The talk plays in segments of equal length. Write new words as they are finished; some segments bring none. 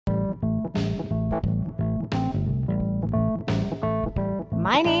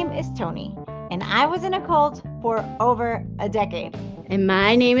My name is Tony, and I was in a cult for over a decade. And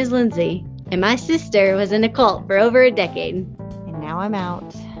my name is Lindsay, and my sister was in a cult for over a decade. And now I'm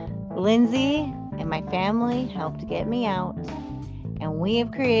out. Lindsay and my family helped get me out, and we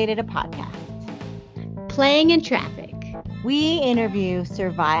have created a podcast. Playing in Traffic. We interview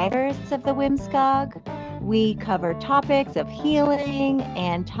survivors of the Whimsicott. We cover topics of healing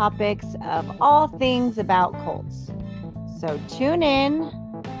and topics of all things about cults. So tune in,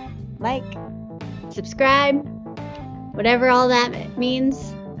 like, subscribe, whatever all that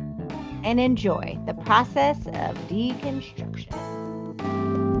means, and enjoy the process of deconstruction.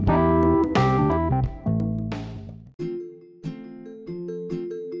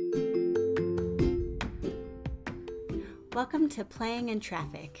 Welcome to Playing in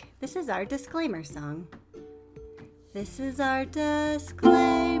Traffic. This is our disclaimer song. This is our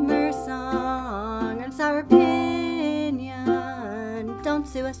disclaimer song. It's our opinion. Don't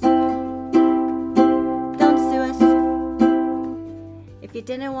sue us. Don't sue us. If you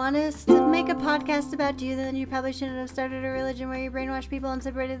didn't want us to make a podcast about you, then you probably shouldn't have started a religion where you brainwash people and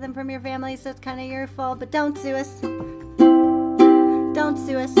separated them from your family, so it's kind of your fault. But don't sue us. Don't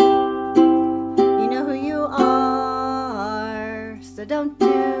sue us. You know who you are, so don't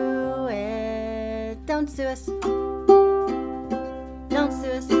do it. Don't sue us. Don't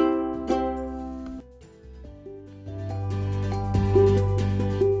sue us.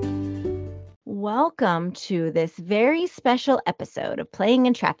 Welcome to this very special episode of Playing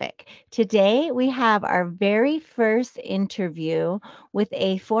in Traffic. Today we have our very first interview with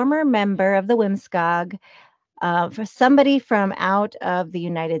a former member of the Whimsicott, for somebody from out of the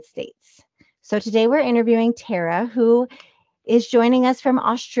United States. So today we're interviewing Tara, who is joining us from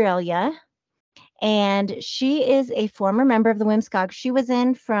Australia. And she is a former member of the Whimsicott. She was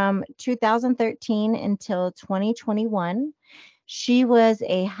in from 2013 until 2021. She was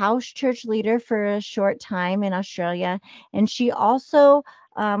a house church leader for a short time in Australia. And she also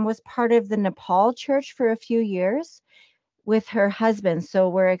was part of the Nepal church for a few years with her husband. So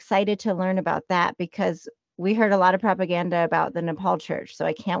we're excited to learn about that because we heard a lot of propaganda about the Nepal church. So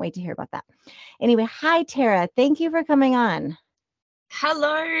I can't wait to hear about that. Anyway, hi, Tara. Thank you for coming on.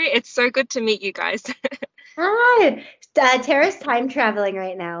 Hello, it's so good to meet you guys. Hi. Tara's time traveling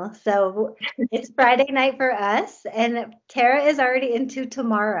right now. So it's Friday night for us, and Tara is already into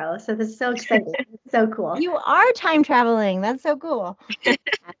tomorrow. So this is so exciting. It's so cool. You are time traveling. That's so cool.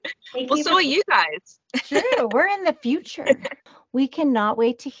 Well, so are you guys. True. We're in the future. We cannot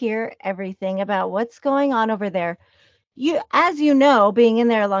wait to hear everything about what's going on over there. As you know, being in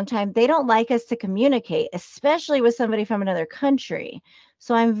there a long time, they don't like us to communicate, especially with somebody from another country.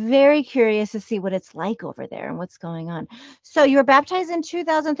 So I'm very curious to see what it's like over there and what's going on. So you were baptized in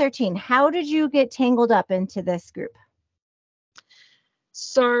 2013. How did you get tangled up into this group?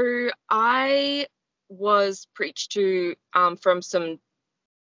 So I was preached to from some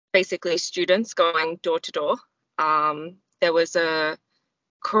basically students going door to door. There was a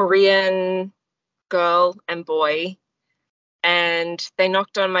Korean girl and boy, and they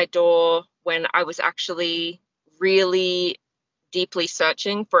knocked on my door when I was actually really deeply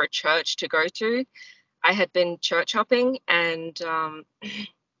searching for a church to go to. I had been church hopping, and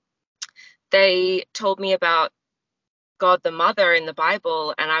they told me about God the Mother in the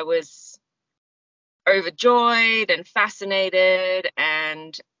Bible, and I was overjoyed and fascinated,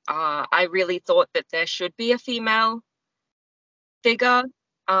 and I really thought that there should be a female figure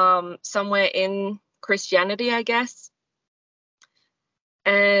somewhere in Christianity, I guess.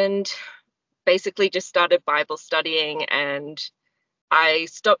 And basically just started Bible studying, and I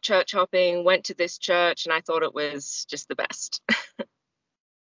stopped church hopping, went to this church, and I thought it was just the best.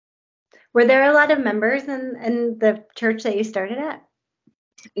 Were there a lot of members in the church that you started at?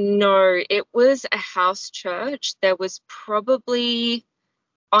 No, it was a house church. There was probably,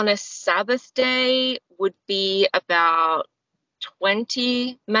 on a Sabbath day, would be about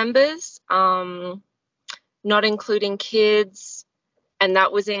 20 members, not including kids. And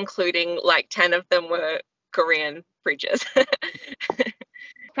that was including like 10 of them were Korean preachers.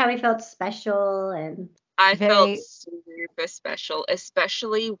 Probably felt special, and I felt super special,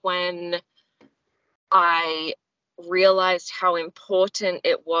 especially when I realized how important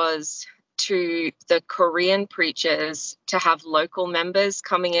it was to the Korean preachers to have local members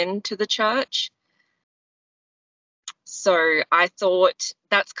coming into the church. So I thought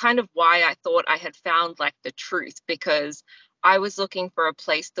that's kind of why I thought I had found like the truth, because I was looking for a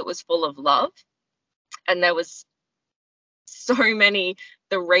place that was full of love, and there was so many,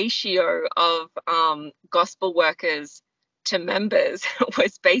 the ratio of gospel workers to members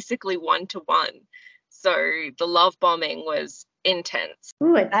was basically 1-to-1. So the love bombing was intense.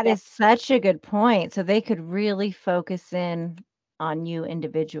 Ooh, That is such a good point. So they could really focus in on you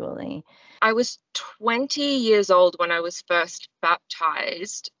individually. I was 20 years old when I was first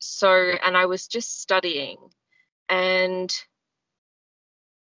baptized. And I was just studying, and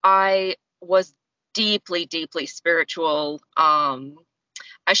I was deeply, deeply spiritual.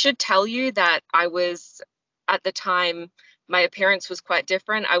 I should tell you that I was, at the time, my appearance was quite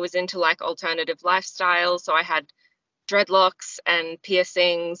different. I was into like alternative lifestyle. So I had dreadlocks and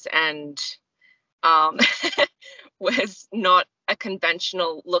piercings, and was not a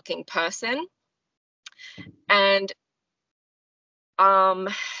conventional looking person. And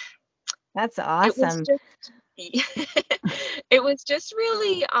That's it was awesome. just it was just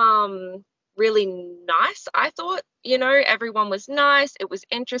really really nice. I thought, everyone was nice. It was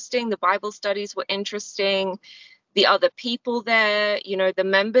interesting. The Bible studies were interesting. The other people there, the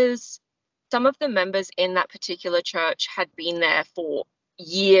members, some of the members in that particular church had been there for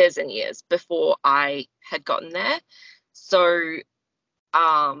years and years before I had gotten there. So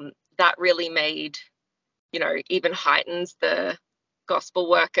that really made, even heightens the gospel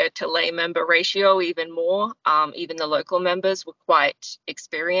worker to lay member ratio even more. Even the local members were quite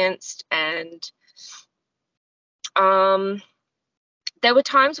experienced, and there were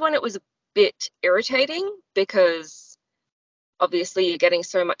times when it was a bit irritating because obviously you're getting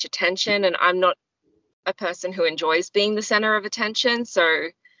so much attention, and I'm not a person who enjoys being the center of attention. So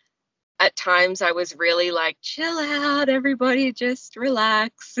at times I was really like, chill out, everybody, just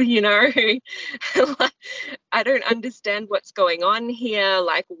relax, I don't understand what's going on here.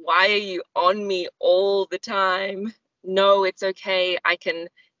 Like, why are you on me all the time? No, it's okay. I can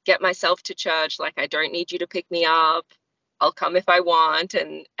get myself to church. Like, I don't need you to pick me up. I'll come if I want.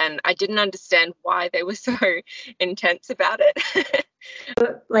 And I didn't understand why they were so intense about it.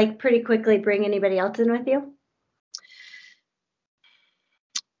 like pretty quickly bring anybody else in with you?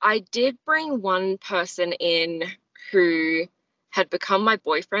 I did bring one person in who had become my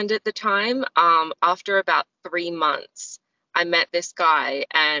boyfriend at the time. After about 3 months, I met this guy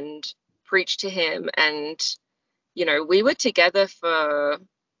and preached to him, and we were together for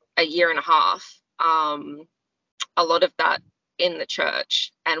a year and a half. A lot of that in the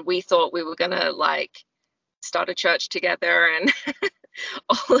church, and we thought we were gonna like start a church together and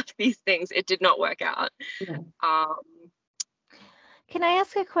all of these things. It did not work out. Yeah. Can I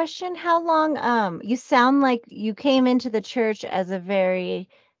ask a question? How long, you sound like you came into the church as a very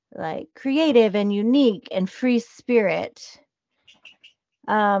like creative and unique and free spirit.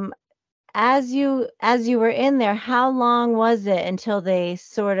 As you were in there, how long was it until they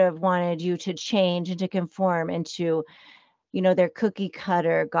sort of wanted you to change and to conform into, their cookie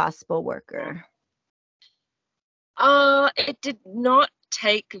cutter gospel worker? It did not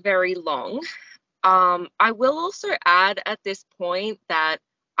take very long. I will also add at this point that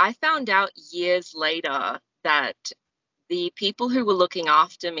I found out years later that the people who were looking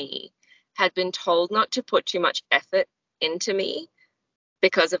after me had been told not to put too much effort into me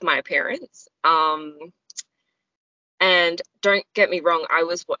because of my appearance. And don't get me wrong, I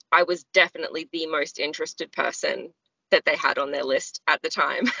was definitely the most interested person that they had on their list at the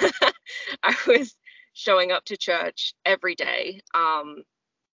time. I was showing up to church every day.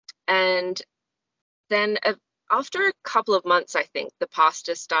 And then after a couple of months, I think the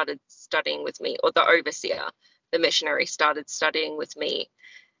pastor started studying with me, or the overseer, the missionary, started studying with me.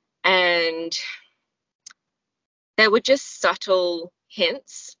 And there were just subtle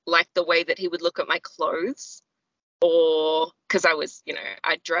hints, like the way that he would look at my clothes, or because I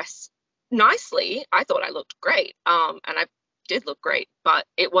dress nicely. I thought I looked great. And I did look great, but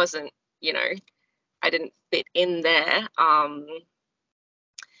it wasn't, I didn't fit in there.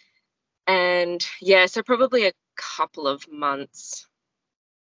 And yeah, so probably a couple of months.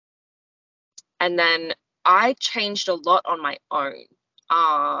 And then I changed a lot on my own.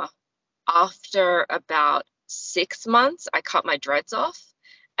 After about 6 months, I cut my dreads off.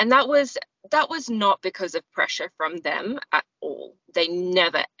 And that was not because of pressure from them at all. They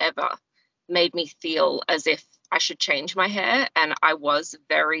never, ever made me feel as if I should change my hair. And I was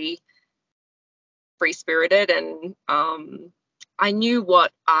very free-spirited, and I knew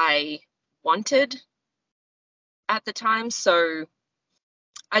what I wanted at the time. So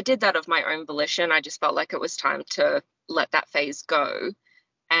I did that of my own volition. I just felt like it was time to let that phase go.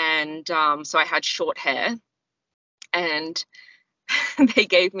 And so I had short hair, and they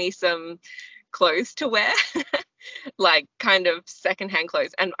gave me some clothes to wear, like kind of secondhand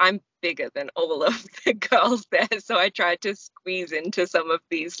clothes. And I'm bigger than all of the girls there. So I tried to squeeze into some of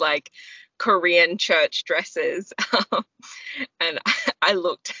these like Korean church dresses. And I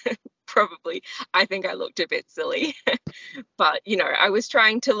looked I think I looked a bit silly. But, I was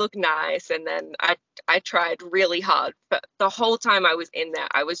trying to look nice, and then I tried really hard. But the whole time I was in there,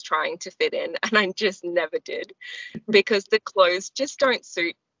 I was trying to fit in, and I just never did, because the clothes just don't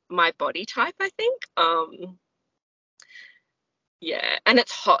suit my body type, I think. Yeah, and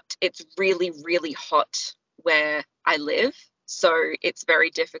it's hot. It's really, really hot where I live. So it's very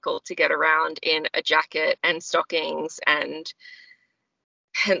difficult to get around in a jacket and stockings and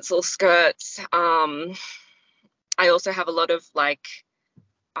pencil skirts. I also have a lot of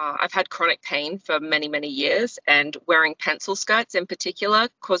I've had chronic pain for many, many years, and wearing pencil skirts in particular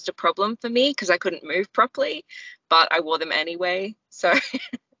caused a problem for me because I couldn't move properly, but I wore them anyway. So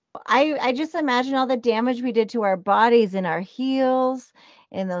I just imagine all the damage we did to our bodies in our heels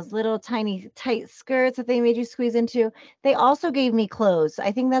and those little tiny tight skirts that they made you squeeze into. They also gave me clothes.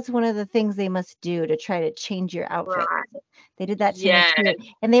 I think that's one of the things they must do to try to change your outfit. right. They did that to Yeah. me too.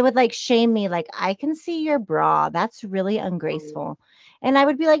 And they would shame me, I can see your bra. That's really ungraceful. And I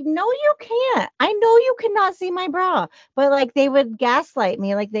would be like, no, you can't. I know you cannot see my bra. But they would gaslight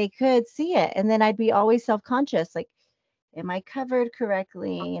me like they could see it. And then I'd be always self-conscious, am I covered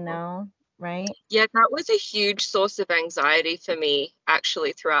correctly, right? Yeah, that was a huge source of anxiety for me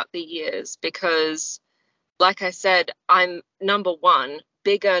actually throughout the years, because like I said, I'm number one,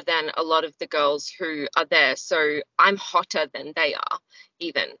 bigger than a lot of the girls who are there. So I'm hotter than they are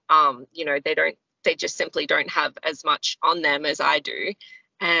even. They just simply don't have as much on them as I do.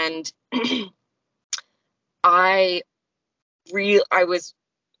 And I was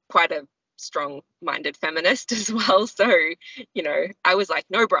quite a strong-minded feminist as well. So, I was like,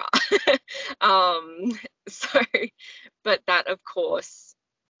 no bra. But that, of course,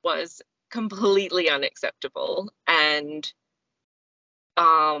 was completely unacceptable. And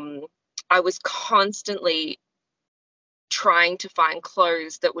I was constantly trying to find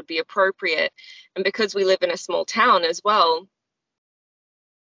clothes that would be appropriate. And because we live in a small town as well,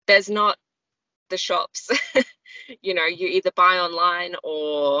 there's not the shops. You either buy online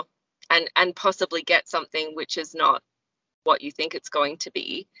or and possibly get something which is not what you think it's going to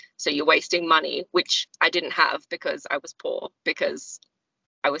be. So you're wasting money, which I didn't have because I was poor, because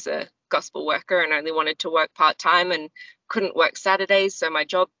I was a gospel worker and only wanted to work part-time and couldn't work Saturdays. So my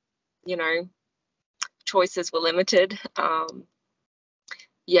job, choices were limited.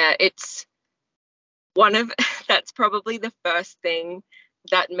 It's that's probably the first thing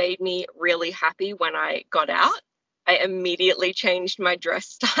that made me really happy when I got out. I immediately changed my dress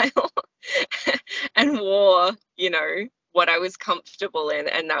style and wore, what I was comfortable in.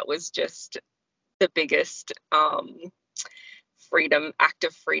 And that was just the biggest act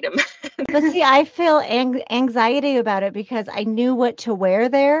of freedom. But see, I feel anxiety about it because I knew what to wear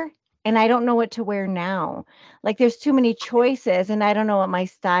there, and I don't know what to wear now. There's too many choices, and I don't know what my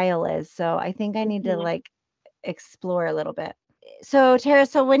style is. So I think I need to explore a little bit. So Tara,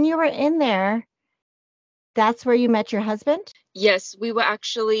 so when you were in there, that's where you met your husband? Yes, we were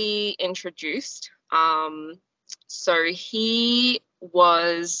actually introduced. So he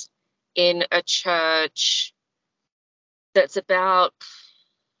was in a church that's about,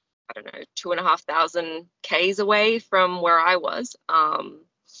 2,500 k's away from where I was.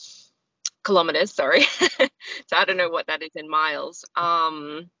 Kilometers, sorry. So I don't know what that is in miles.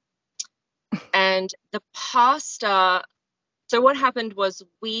 And the pastor, so what happened was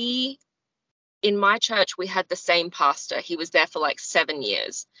in my church, we had the same pastor. He was there for 7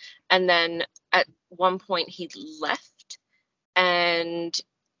 years. And then at one point he left, and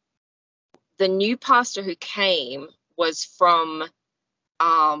the new pastor who came was from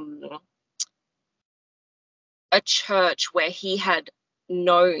a church where he had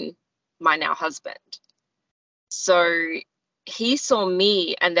known my now husband. So he saw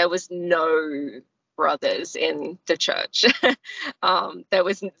me, and there was no brothers in the church. There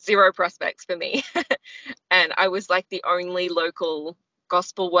was zero prospects for me. And I was the only local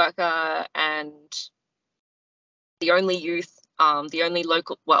gospel worker and the only youth, I was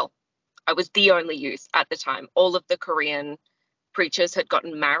the only youth at the time. All of the Korean preachers had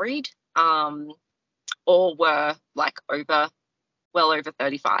gotten married, or were well over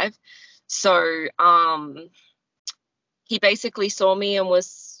 35. So he basically saw me and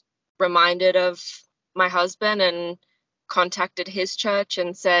was reminded of my husband and contacted his church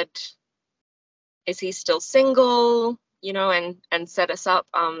and said, is he still single, and set us up,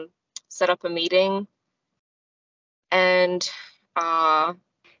 set up a meeting. And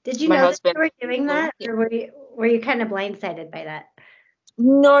did you my know husband, that you were doing that, or were you kind of blindsided by that?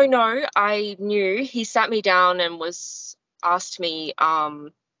 No, I knew. He sat me down and asked me,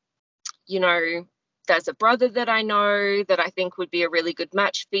 there's a brother that I know that I think would be a really good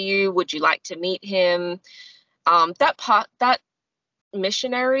match for you. Would you like to meet him? That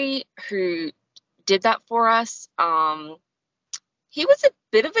missionary who did that for us, he was a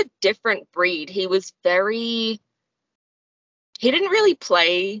bit of a different breed. He didn't really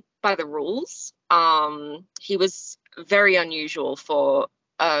play by the rules. He was very unusual for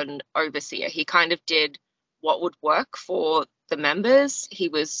an overseer. He kind of did what would work for the members. He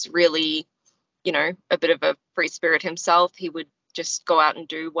was really, a bit of a free spirit himself. He would just go out and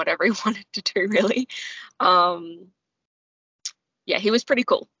do whatever he wanted to do, really. Yeah, he was pretty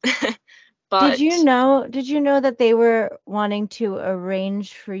cool. But did you know that they were wanting to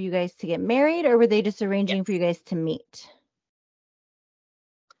arrange for you guys to get married, or were they just arranging for you guys to meet?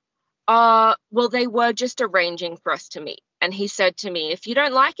 Well, they were just arranging for us to meet. And he said to me, if you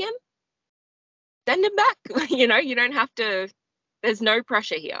don't like him, send him back. You don't have to, there's no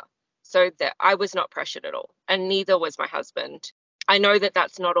pressure here. So that I was not pressured at all. And neither was my husband. I know that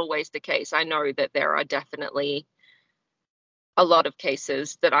that's not always the case. I know that there are definitely a lot of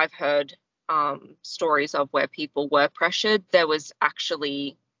cases that I've heard stories of where people were pressured. There was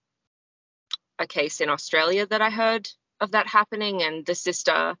actually a case in Australia that I heard of that happening, and the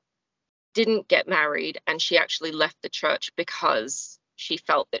sister didn't get married, and she actually left the church because she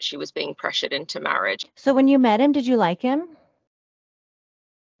felt that she was being pressured into marriage. So when you met him, did you like him?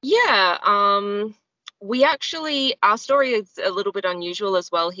 Yeah, our story is a little bit unusual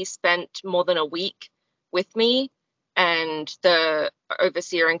as well. He spent more than a week with me, and the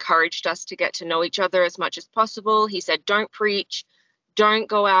overseer encouraged us to get to know each other as much as possible. He said, don't preach, don't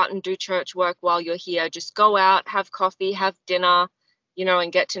go out and do church work while you're here. Just go out, have coffee, have dinner,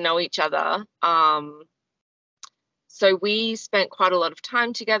 and get to know each other. So we spent quite a lot of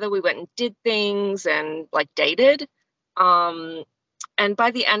time together. We went and did things and dated. And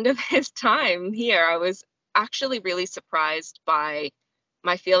by the end of his time here, I was actually really surprised by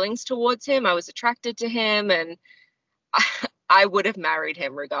my feelings towards him. I was attracted to him, and I would have married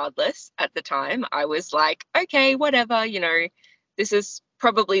him regardless at the time. I was like, okay, whatever, this is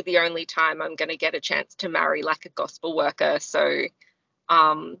probably the only time I'm going to get a chance to marry a gospel worker. So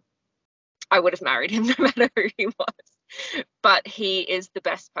I would have married him no matter who he was. But he is the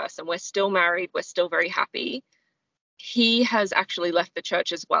best person. We're still married. We're still very happy. He has actually left the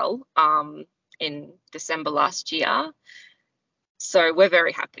church as well in December last year. So we're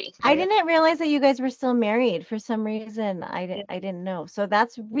very happy. I didn't realize that you guys were still married for some reason. I didn't know. So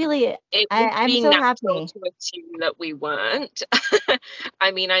that's really, I'm so happy to assume that we weren't.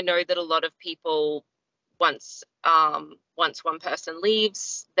 I mean, I know that a lot of people, once one person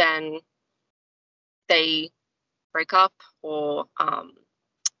leaves, then they break up or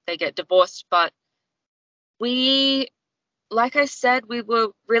they get divorced. But we, like I said, we were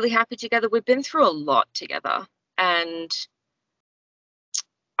really happy together. We've been through a lot together. And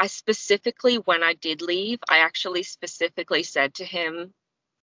I specifically, when I did leave, I actually specifically said to him,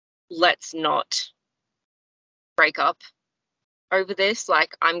 let's not break up over this.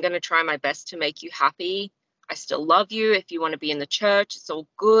 I'm going to try my best to make you happy. I still love you. If you want to be in the church, it's all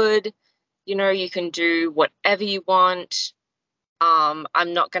good. You can do whatever you want.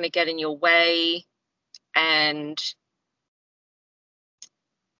 I'm not going to get in your way. And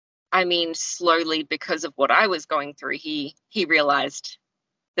I mean, slowly, because of what I was going through, he realized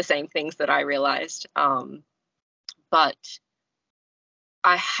the same things that I realized. But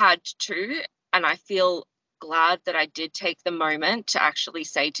I had to, and I feel glad that I did take the moment to actually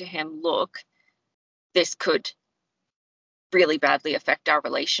say to him, look, this could really badly affect our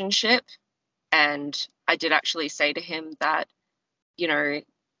relationship. And I did actually say to him that,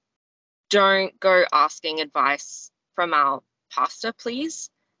 don't go asking advice from our pastor, please,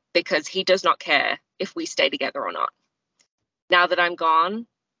 because he does not care if we stay together or not. Now that I'm gone,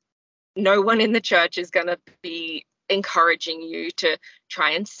 no one in the church is going to be encouraging you to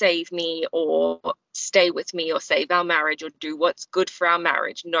try and save me or stay with me or save our marriage or do what's good for our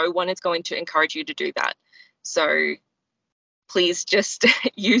marriage. No one is going to encourage you to do that. So please just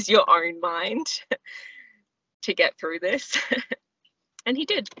use your own mind to get through this. And he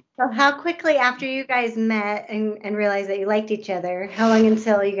did. So how quickly after you guys met and realized that you liked each other, how long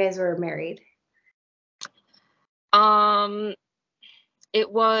until you guys were married? It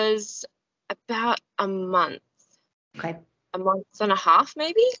was about a month. Okay. A month and a half,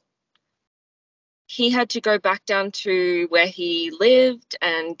 maybe. He had to go back down to where he lived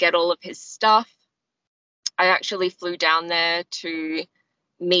and get all of his stuff. I actually flew down there to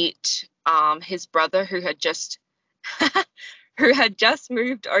meet his brother who had just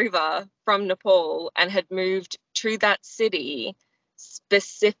moved over from Nepal and had moved to that city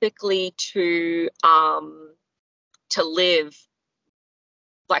specifically to live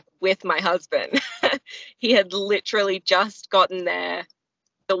like with my husband. He had literally just gotten there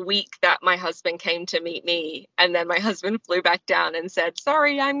the week that my husband came to meet me, and then my husband flew back down and said,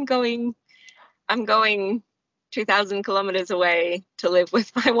 sorry, I'm going 2,000 kilometers away to live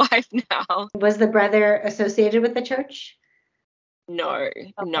with my wife now. Was the brother associated with the church? No.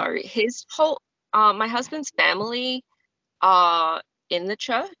 His whole my husband's family are in the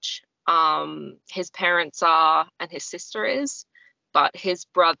church. His parents are, and his sister is, but his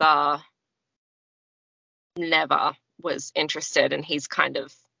brother never was interested, and he's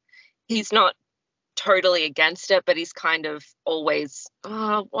not totally against it, but he's kind of always,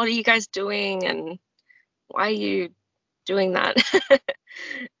 what are you guys doing, and why are you doing that?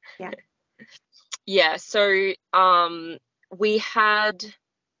 Yeah. So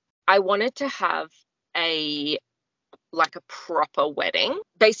I wanted to have a proper wedding.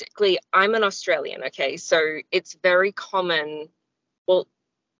 Basically, I'm an Australian, okay? So it's very common, well,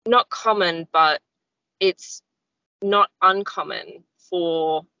 not common, but it's not uncommon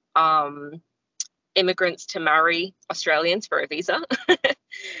for immigrants to marry Australians for a visa,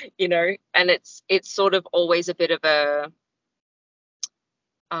 and it's sort of always a bit of a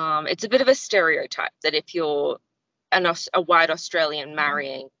stereotype that if you're a white Australian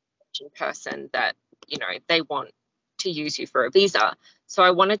marrying a person, that they want to use you for a visa. So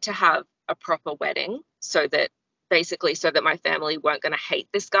I wanted to have a proper wedding so that my family weren't going to hate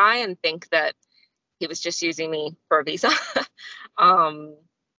this guy and think that he was just using me for a visa.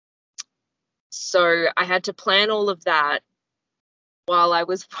 So I had to plan all of that while I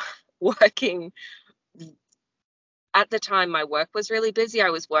was working. At the time, my work was really busy.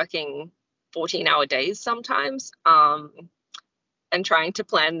 I was working 14-hour days sometimes, and trying to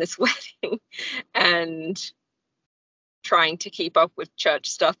plan this wedding and trying to keep up with church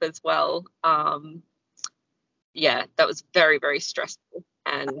stuff as well. That was very, very stressful.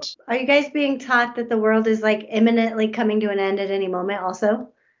 And are you guys being taught that the world is like imminently coming to an end at any moment also?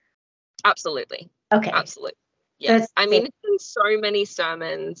 Absolutely. Okay. Absolutely. Yes. I mean, it's in so many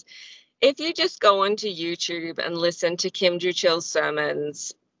sermons. If you just go onto YouTube and listen to Kim Joo Chil's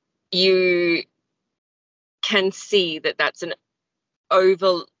sermons, you can see that that's an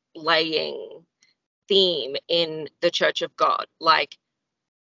overlaying theme in the Church of God.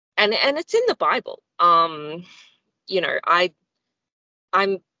 And it's in the Bible.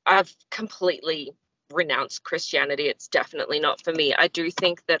 I've completely renounced Christianity. It's definitely not for me. I do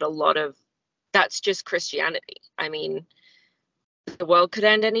think that a lot of that's just Christianity. I mean, the world could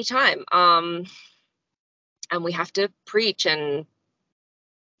end any time. And we have to preach and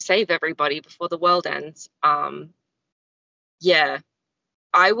save everybody before the world ends.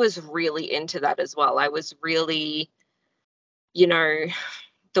 I was really into that as well. I was really, the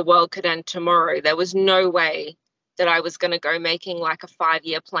world could end tomorrow. There was no way that I was going to go making like a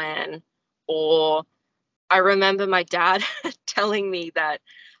 5-year plan. Or I remember my dad telling me that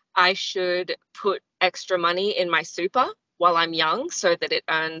I should put extra money in my super while I'm young so that it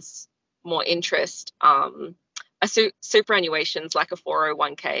earns more interest. A superannuation is like a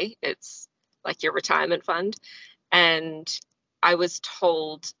 401k. It's like your retirement fund. And I was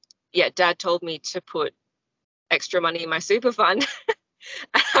told, Dad told me to put extra money in my super fund.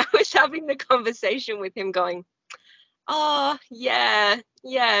 I was having the conversation with him going, oh, yeah,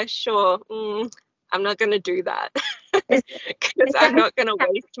 sure. I'm not going to do that because I'm not going to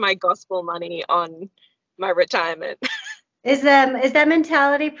waste my gospel money on my retirement. Is that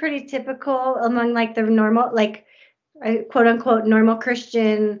mentality pretty typical among like the normal, like quote unquote normal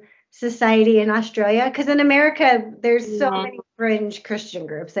Christian society in Australia? Because in America, there's so many fringe Christian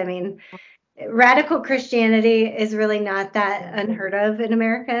groups. I mean, radical Christianity is really not that unheard of in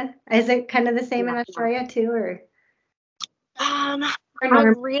America. Is it kind of the same in Australia too, or?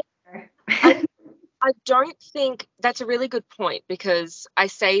 I don't think that's a really good point, because I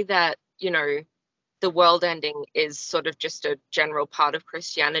say that, the world ending is sort of just a general part of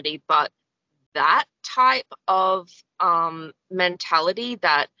Christianity, but that type of mentality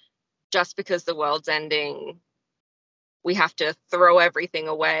that just because the world's ending, we have to throw everything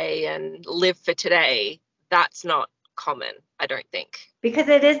away and live for today, that's not common, I don't think. Because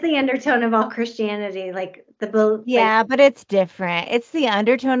it is the undertone of all Christianity, like but it's different. It's the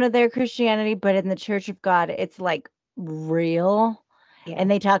undertone of their Christianity, but in the Church of God, it's like real. Yeah.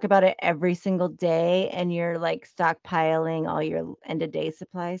 And they talk about it every single day, and you're like stockpiling all your end of day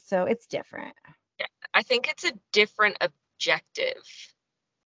supplies. So it's different. Yeah, I think it's a different objective.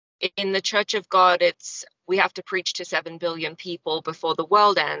 In the Church of God, it's we have to preach to 7 billion people before the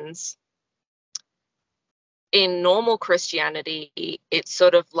world ends. in normal Christianity, it's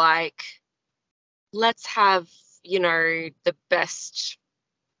sort of like, let's have, the best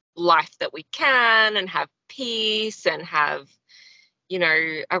life that we can and have peace and have,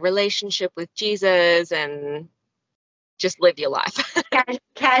 a relationship with Jesus and just live your life.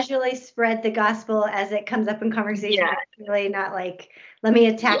 Casually spread the gospel as it comes up in conversation. Yeah. It's really not like, let me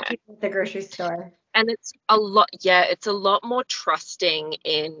attack Yeah. people at the grocery store. And it's a lot more trusting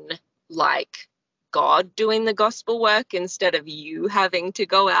in like God doing the gospel work instead of you having to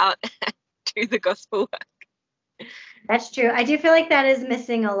go out and do the gospel work. That's true. I do feel like that is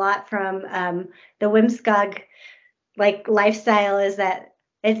missing a lot from the Whimsicog like lifestyle, is that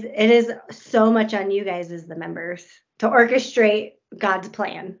it is so much on you guys as the members to orchestrate God's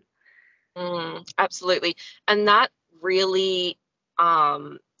plan. Absolutely. And that really,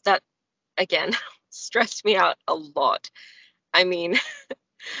 that again, stressed me out a lot. I mean,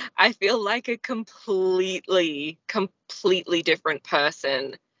 I feel like a completely different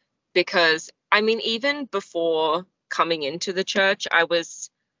person because, I mean, even before coming into the church, I was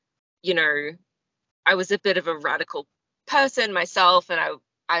a bit of a radical person myself, and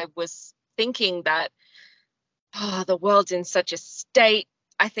I was thinking that, the world's in such a state.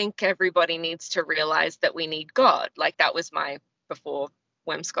 I think everybody needs to realize that we need God. Like, that was my before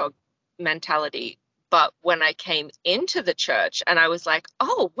Whimsicog mentality. But when I came into the church and I was like,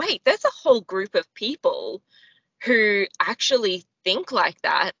 oh, wait, there's a whole group of people who actually think like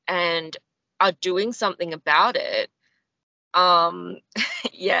that and are doing something about it.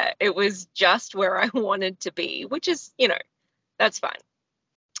 Yeah, it was just where I wanted to be, which is, that's fine.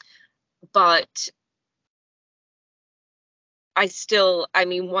 But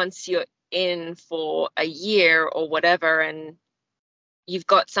once you're in for a year or whatever and you've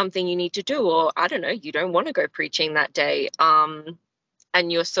got something you need to do, or I don't know, you don't want to go preaching that day, and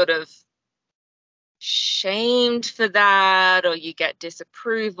you're sort of shamed for that, or you get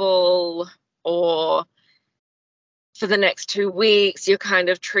disapproval, or for the next 2 weeks you're kind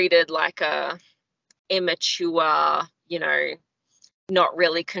of treated like a immature, not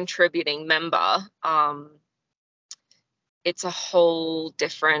really contributing member. It's a whole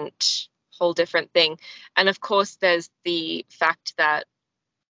different thing. And of course there's the fact that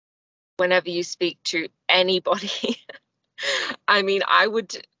whenever you speak to anybody, I mean, I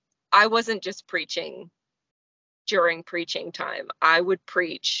wasn't just preaching during preaching time. I would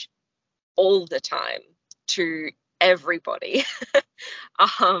preach all the time to everybody.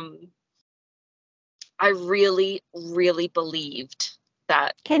 I really, really believed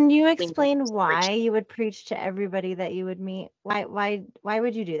that. Can you explain why you would preach to everybody that you would meet? Why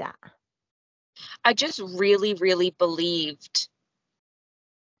would you do that? I just really, really believed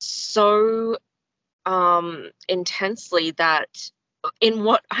so intensely that in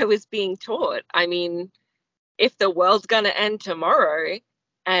what I was being taught. I mean, if the world's going to end tomorrow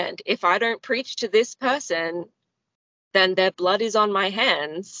and if I don't preach to this person, then their blood is on my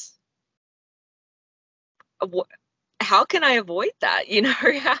hands. How can I avoid that?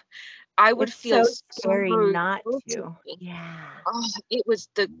 I would feel so scary not to. Yeah. Oh, it was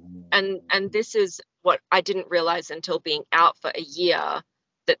and this is what I didn't realize until being out for a year,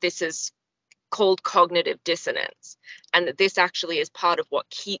 that this is called cognitive dissonance, and that this actually is part of what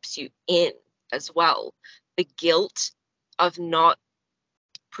keeps you in as well. The guilt of not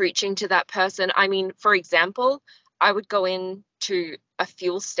preaching to that person. I mean, for example, I would go into a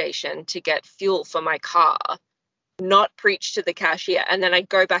fuel station to get fuel for my car, not preach to the cashier, and then I'd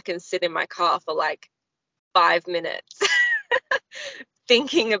go back and sit in my car for like 5 minutes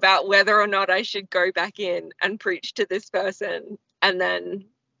thinking about whether or not I should go back in and preach to this person. And then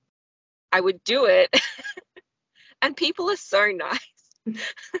I would do it. And people are so nice.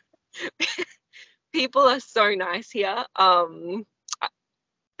 People are so nice here.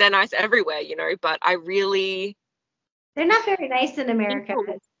 They're nice everywhere, but I really... They're not very nice in America.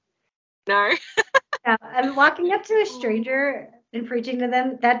 No. Yeah, I'm walking up to a stranger and preaching to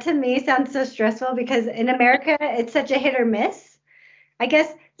them. That to me sounds so stressful because in America, it's such a hit or miss. I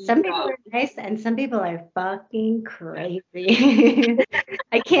guess some people are nice and some people are fucking crazy.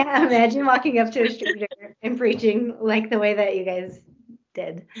 I can't imagine walking up to a stranger and preaching like the way that you guys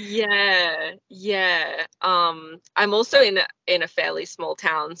did. Yeah. I'm also in a fairly small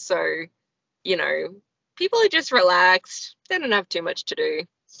town, so people are just relaxed. They don't have too much to do.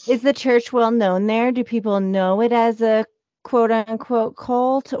 Is the church well known there? Do people know it as a quote unquote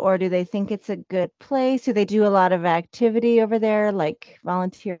cult, or do they think it's a good place? Do they do a lot of activity over there, like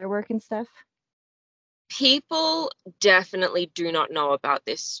volunteer work and stuff? People definitely do not know about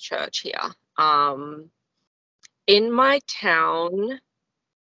this church here. In my town,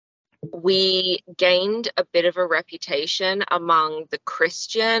 we gained a bit of a reputation among the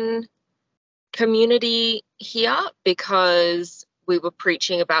Christian community here because we were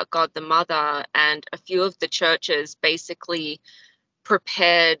preaching about God the Mother, and a few of the churches basically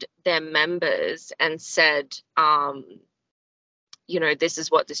prepared their members and said, this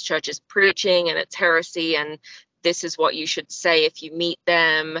is what this church is preaching and it's heresy, and this is what you should say if you meet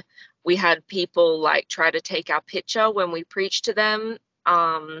them. We had people like try to take our picture when we preached to them,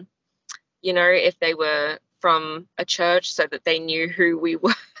 if they were from a church, so that they knew who we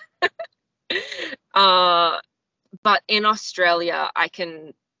were. But in Australia, I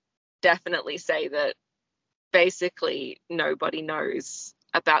can definitely say that basically nobody knows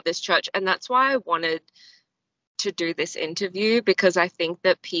about this church. And that's why I wanted to do this interview, because I think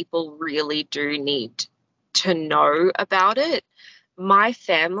that people really do need to know about it. My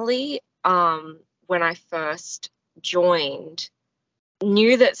family, when I first joined,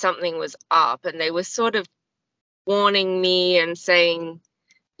 knew that something was up, and they were sort of warning me and saying,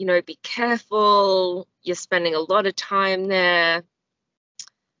 be careful, you're spending a lot of time there,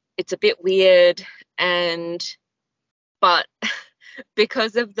 it's a bit weird. But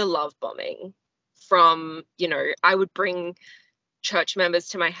because of the love bombing from, I would bring church members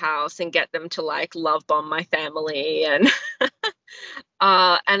to my house and get them to like love bomb my family, and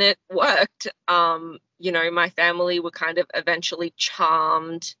and it worked. My family were kind of eventually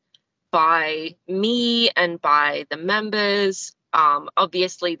charmed by me and by the members.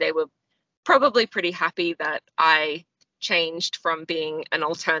 Obviously they were probably pretty happy that I changed from being an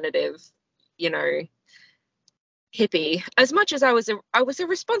alternative, hippie, as much as I was a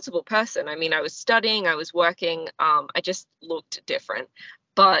responsible person. I mean, I was studying, I was working, I just looked different,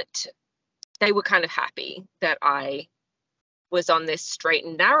 but they were kind of happy that I was on this straight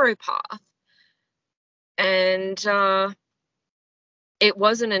and narrow path. And it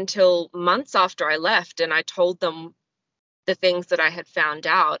wasn't until months after I left and I told them the things that I had found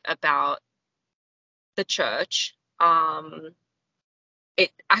out about the church, I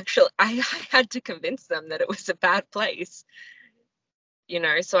had to convince them that it was a bad place,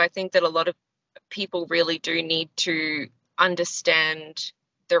 so I think that a lot of people really do need to understand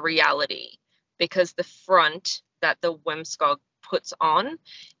the reality, because the front that the WMSCOG puts on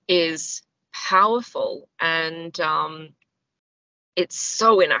is powerful, and it's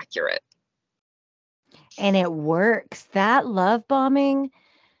so inaccurate. And it works. That love bombing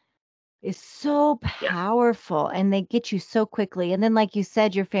is so powerful, and they get you so quickly. And then, like you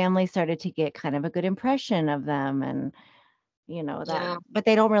said, your family started to get kind of a good impression of them, and but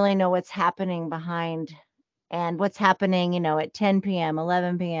they don't really know what's happening behind, and what's happening, at 10 p.m.,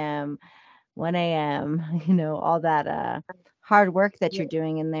 11 p.m., 1 a.m., all that hard work that you're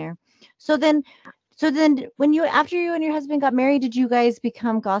doing in there. So then after you and your husband got married, did you guys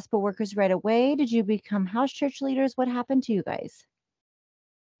become gospel workers right away? Did you become house church leaders? What happened to you guys?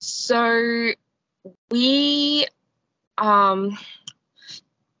 So we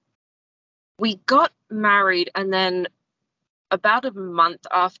got married, and then about a month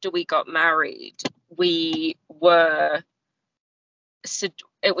after we got married, it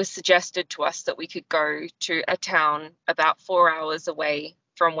was suggested to us that we could go to a town about 4 hours away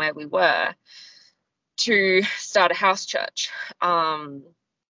from where we were to start a house church. The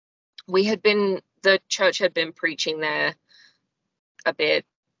church had been preaching there a bit.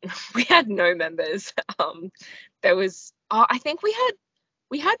 We had no members. There was, I think we had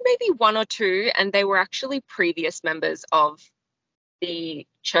maybe one or two, and they were actually previous members of the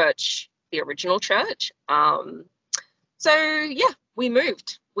church, the original church. So yeah, we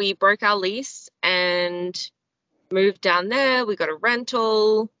moved. We broke our lease and moved down there. We got a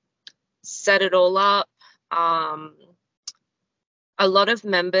rental, set it all up. A lot of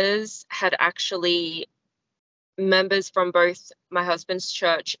members from both my husband's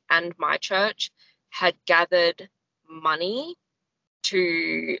church and my church had gathered money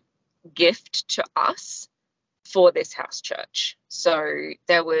to gift to us for this house church. So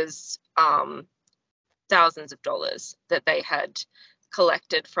there was thousands of dollars that they had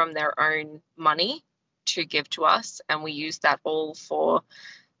collected from their own money to give to us, and we used that all for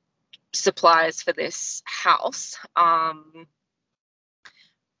supplies for this house.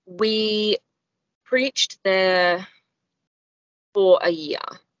 We preached there for a year,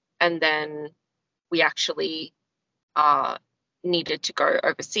 and then we actually needed to go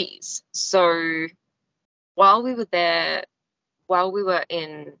overseas. So while we were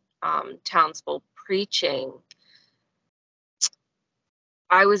in Townsville preaching,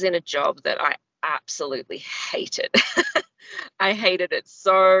 I was in a job that I absolutely hated. I hated it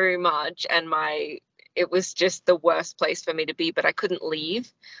so much, and it was just the worst place for me to be, but I couldn't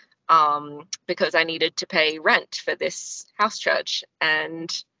leave. because I needed to pay rent for this house church,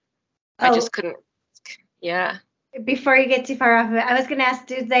 and I just couldn't. Yeah. Before you get too far off of it, I was going to ask,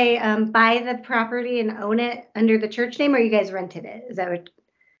 did they buy the property and own it under the church name, or you guys rented it? Is that what?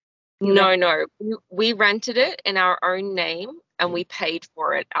 No. We rented it in our own name, and we paid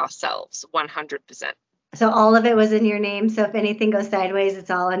for it ourselves 100%. So all of it was in your name. So if anything goes sideways, it's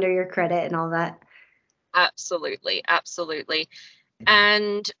all under your credit and all that. Absolutely.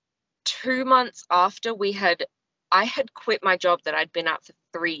 And 2 months after I had quit my job that I'd been at for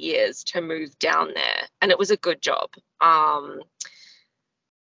 3 years to move down there, and it was a good job.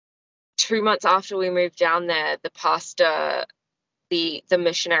 2 months after we moved down there, the pastor, the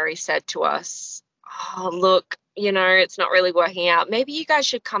missionary said to us, "Oh, look, it's not really working out. Maybe you guys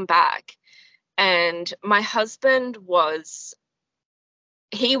should come back." And my husband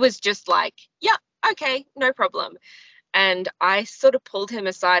he was just like, "Yeah, okay, no problem." And I sort of pulled him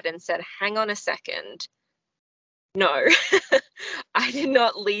aside and said, "Hang on a second. No, I did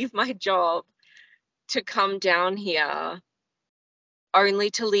not leave my job to come down here only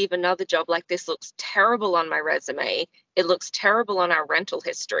to leave another job like this. Looks terrible on my resume. It looks terrible on our rental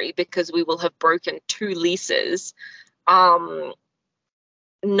history because we will have broken 2 leases. No,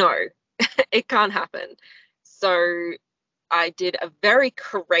 it can't happen." So I did a very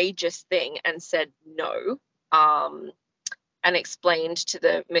courageous thing and said no, and explained to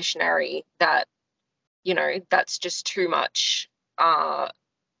the missionary that, that's just too much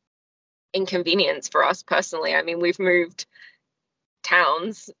inconvenience for us personally. I mean, we've moved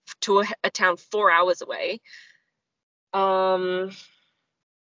towns to a town 4 hours away. And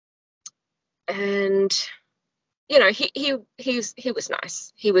he was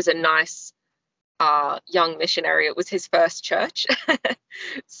nice. He was a nice young missionary. It was his first church.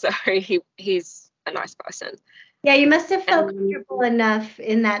 So he's a nice person. Yeah, you must have felt comfortable enough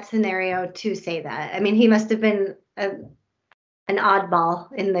in that scenario to say that. I mean, he must have been an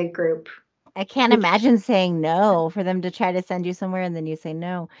oddball in the group. I can't imagine saying no for them to try to send you somewhere and then you say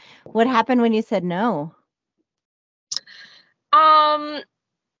no. What happened when you said no?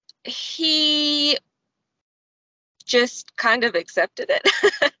 He just kind of accepted it.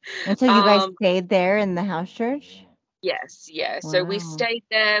 And so you guys stayed there in the house church? Yes, yeah. Wow. So we stayed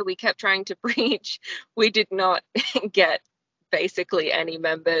there. We kept trying to preach. We did not get basically any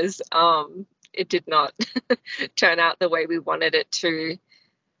members. It did not turn out the way we wanted it to.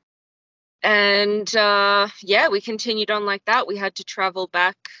 And we continued on like that. We had to travel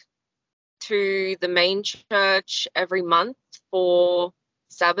back to the main church every month for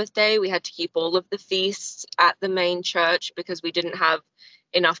Sabbath day. We had to keep all of the feasts at the main church because we didn't have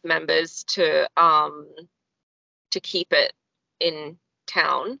enough members to keep it in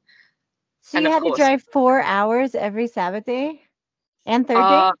town. So you had to drive 4 hours every Sabbath day and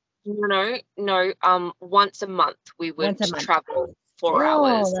third day? No. Once a month we would travel 4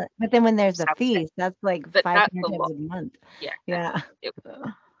 hours. But then when there's a feast, that's like 500 times a month. Yeah.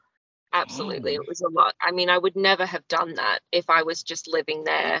 Absolutely. It was a lot. I mean, I would never have done that if I was just living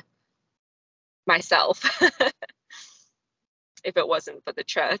there myself, if it wasn't for the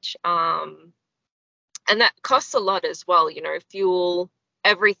church. And that costs a lot as well, fuel,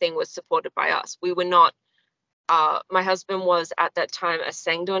 everything was supported by us. We were not, my husband was at that time a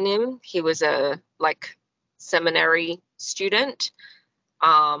Sangdonim. He was a seminary student.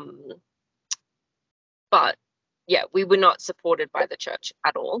 But yeah, we were not supported by the church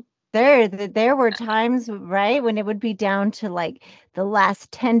at all. There were times, right, when it would be down to like the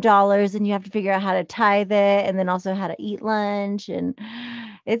last $10 and you have to figure out how to tithe it and then also how to eat lunch, and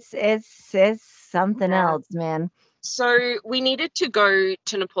it's something else, man. So we needed to go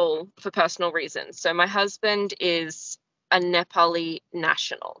to Nepal for personal reasons. So my husband is a Nepali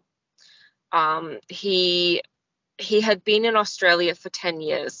national. He had been in Australia for 10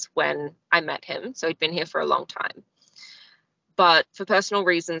 years when I met him, so he'd been here for a long time. But for personal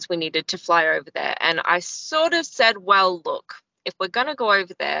reasons, we needed to fly over there. And I sort of said, well, look, if we're going to go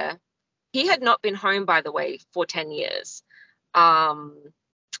over there, he had not been home, by the way, for 10 years.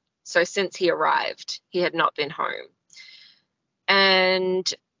 So since he arrived, he had not been home.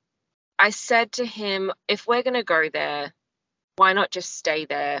 And I said to him, if we're going to go there, why not just stay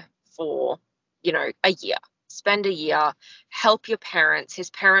there for, a year? Spend a year, help your parents.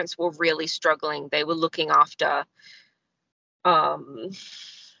 His parents were really struggling. They were looking after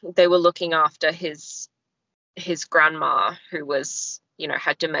his grandma, who was,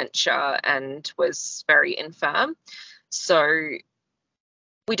 had dementia and was very infirm. So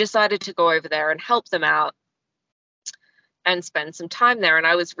we decided to go over there and help them out and spend some time there. And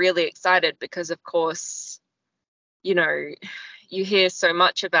I was really excited because, of course, you hear so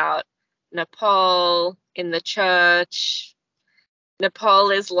much about Nepal in the church. Nepal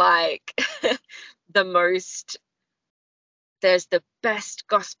is like there's the best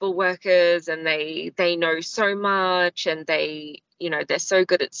gospel workers, and they know so much, and they're so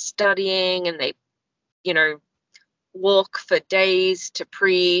good at studying, and they, walk for days to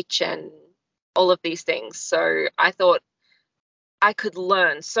preach and all of these things. So I thought I could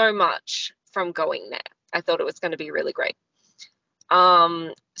learn so much from going there. I thought it was going to be really great.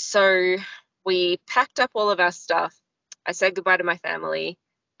 So we packed up all of our stuff. I said goodbye to my family,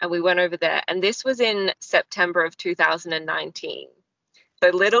 and we went over there. And this was in September of 2019. So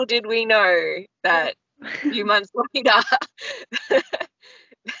little did we know that a few months later,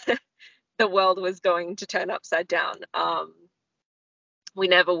 the world was going to turn upside down. We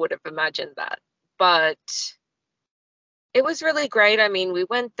never would have imagined that. But it was really great. I mean, we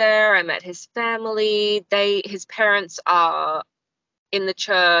went there. I met his family. His parents are in the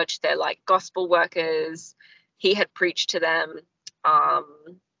church. They're like gospel workers. He had preached to them.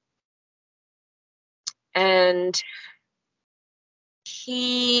 And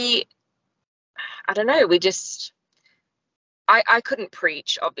I don't know, I couldn't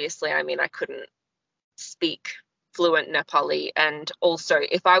preach, obviously. I mean, I couldn't speak fluent Nepali. And also,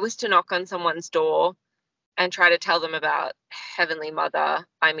 if I was to knock on someone's door and try to tell them about Heavenly Mother,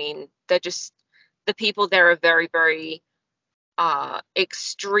 I mean, the people there are very, very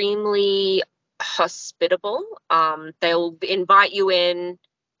extremely hospitable. They'll invite you in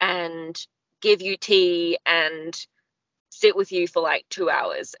and give you tea and sit with you for like 2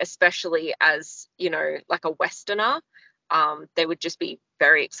 hours, especially as, like a Westerner. They would just be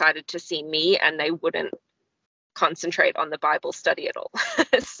very excited to see me, and they wouldn't concentrate on the Bible study at all.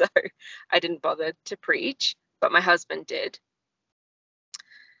 So I didn't bother to preach, but my husband did.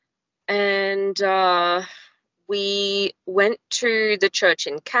 And we went to the church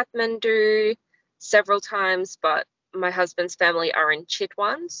in Kathmandu several times, but my husband's family are in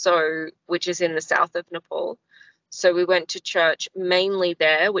Chitwan, which is in the south of Nepal. So we went to church mainly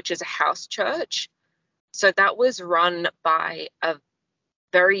there, which is a house church. So that was run by a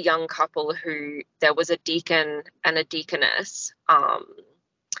very young couple who there was a deacon and a deaconess.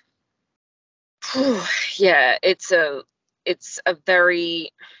 Yeah, it's a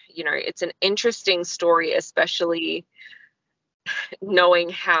very, it's an interesting story, especially knowing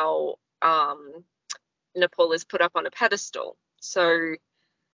how Nepal is put up on a pedestal. So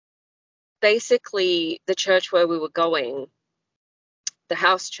basically the church where we were going, the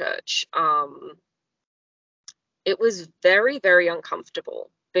house church, it was very, very uncomfortable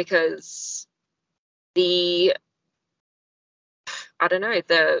because the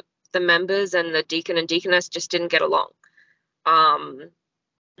members and the deacon and deaconess just didn't get along.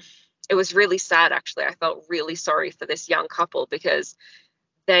 It was really sad, actually. I felt really sorry for this young couple because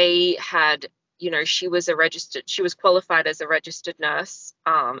they had, she was qualified as a registered nurse,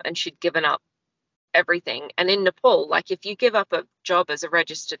 and she'd given up everything. And in Nepal, like, if you give up a job as a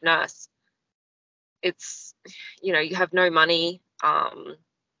registered nurse, it's, you have no money.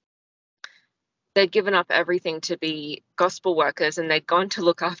 They'd given up everything to be gospel workers, and they'd gone to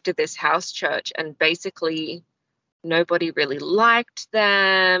look after this house church, and basically nobody really liked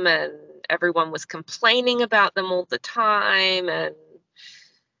them, and everyone was complaining about them all the time, and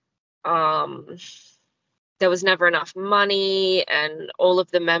there was never enough money, and all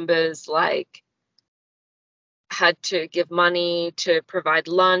of the members had to give money to provide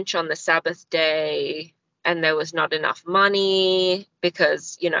lunch on the Sabbath day, and there was not enough money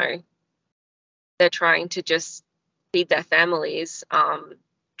because, they're trying to just feed their families.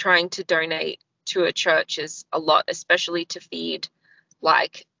 Trying to donate to a church is a lot, especially to feed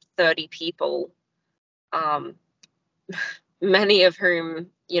like 30 people, many of whom,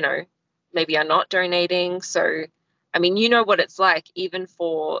 maybe are not donating. So, I mean, you know what it's like, even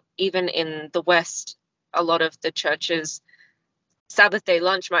in the West, a lot of the churches, Sabbath day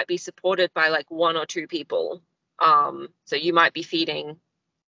lunch might be supported by like 1 or 2 people. So you might be feeding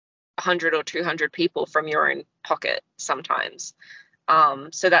 100 or 200 people from your own pocket sometimes.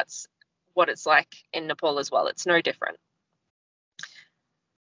 So that's what it's like in Nepal as well. It's no different.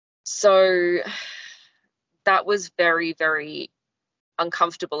 So that was very, very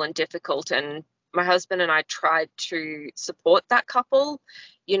uncomfortable and difficult. And my husband and I tried to support that couple.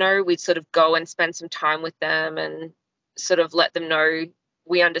 We'd sort of go and spend some time with them and sort of let them know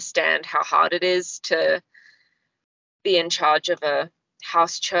we understand how hard it is to be in charge of a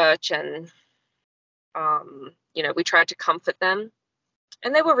house church. And, we tried to comfort them.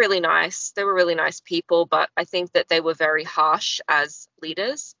 And they were really nice. They were really nice people, but I think that they were very harsh as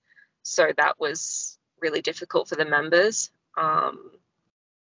leaders. So that was really difficult for the members.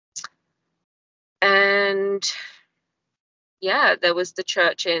 And yeah, there was the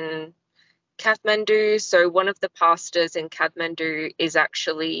church in Kathmandu. So one of the pastors in Kathmandu is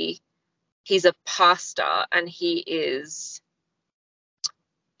actually, he's a pastor, and he is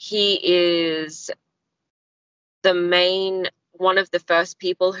one of the first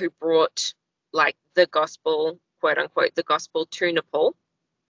people who brought like the gospel, quote unquote, the gospel to Nepal.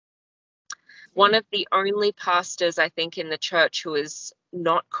 One of the only pastors, I think, in the church who is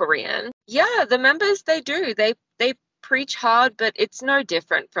not Korean. Yeah, the members, they do. They preach hard, but it's no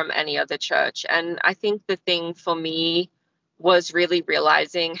different from any other church. And I think the thing for me was really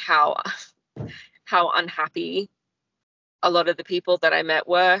realizing how unhappy a lot of the people that I met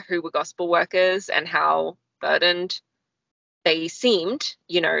were, who were gospel workers, and how burdened they seemed.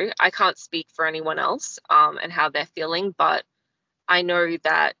 I can't speak for anyone else and how they're feeling, but I know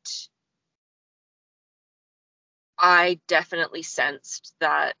that I definitely sensed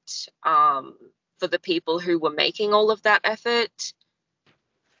that for the people who were making all of that effort,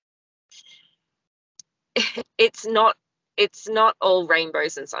 it's not all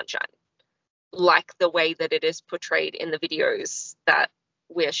rainbows and sunshine, like the way that it is portrayed in the videos that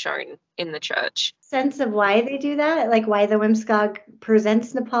we're shown in the church. Sense of why they do that? Like why the WMSCOG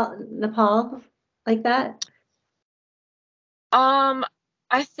presents Nepal like that?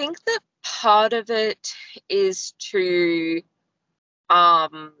 I think that part of it is to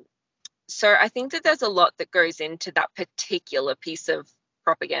so I think that there's a lot that goes into that particular piece of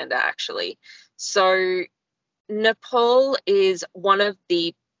propaganda, actually. So Nepal is one of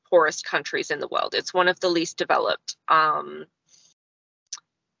the poorest countries in the world. It's one of the least developed.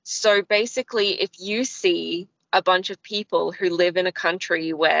 So basically, if you see a bunch of people who live in a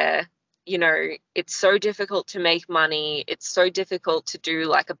country where, it's so difficult to make money, it's so difficult to do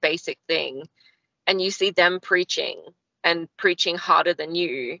like a basic thing, and you see them preaching harder than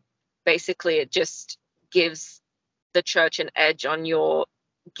you, basically it just gives the church an edge on your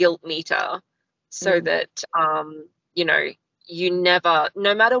guilt meter, so that, you never,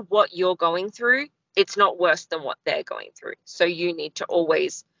 no matter what you're going through, it's not worse than what they're going through. So you need to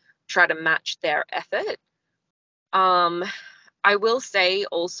always try to match their effort. I will say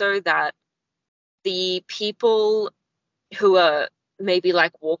also that the people who are maybe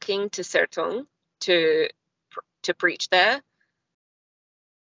like walking to Sertung to preach there,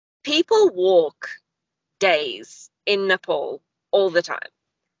 people walk days in Nepal all the time.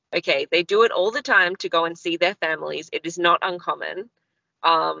 Okay, they do it all the time to go and see their families. It is not uncommon.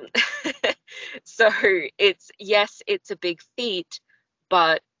 So it's a big feat,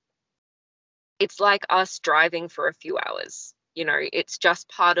 but it's like us driving for a few hours. It's just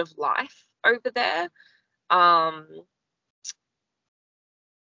part of life over there.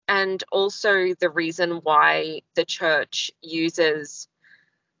 And also the reason why the church uses,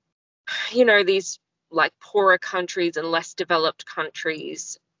 these like poorer countries and less developed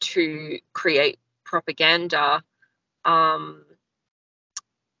countries to create propaganda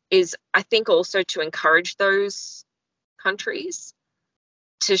is, I think, also to encourage those countries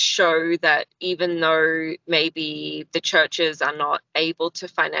to show that even though maybe the churches are not able to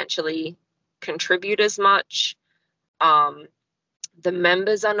financially contribute as much, the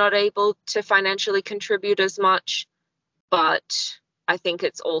members are not able to financially contribute as much, but I think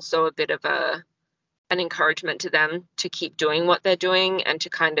it's also a bit of an encouragement to them to keep doing what they're doing and to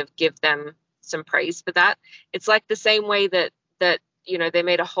kind of give them some praise for that. It's like the same way that they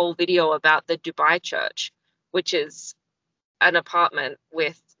made a whole video about the Dubai church, which is an apartment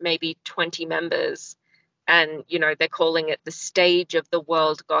with maybe 20 members, and they're calling it the stage of the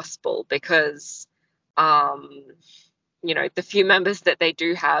world gospel because the few members that they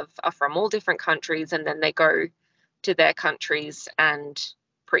do have are from all different countries, and then they go to their countries and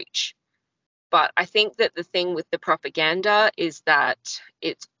preach. But I think that the thing with the propaganda is that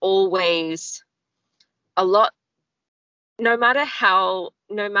it's always a lot, no matter how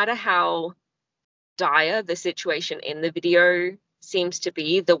dire the situation in the video seems to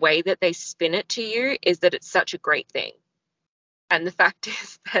be, the way that they spin it to you is that it's such a great thing. And the fact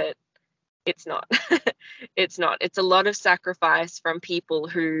is that it's not. It's not. It's a lot of sacrifice from people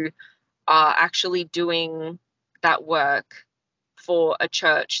who are actually doing that work for a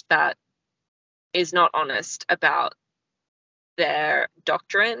church that is not honest about their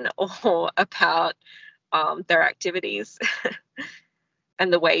doctrine or about their activities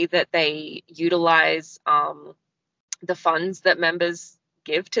and the way that they utilize the funds that members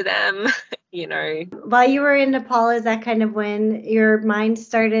give to them. While you were in Nepal, is that kind of when your mind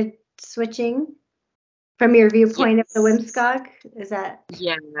started switching from your viewpoint of the WMSCOG? Is that?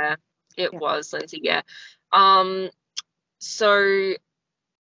 Yeah, it was, Lindsay. Yeah. So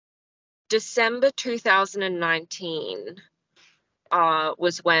December 2019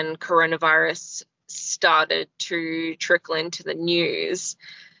 was when coronavirus started to trickle into the news.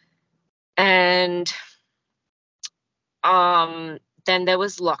 And then there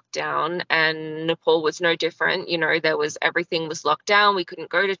was lockdown, and Nepal was no different. You know, everything was locked down. We couldn't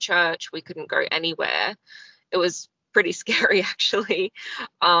go to church. We couldn't go anywhere. It was pretty scary, actually.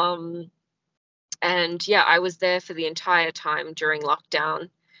 And yeah, I was there for the entire time during lockdown.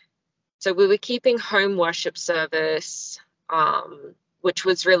 So we were keeping home worship service, which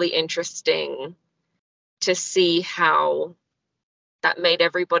was really interesting to see how that made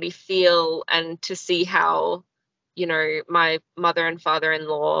everybody feel, and to see how, you know, my mother and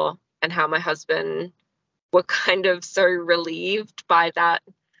father-in-law and how my husband were kind of so relieved by that,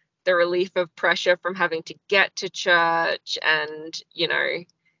 the relief of pressure from having to get to church. And, you know,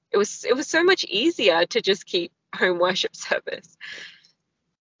 it was so much easier to just keep home worship service.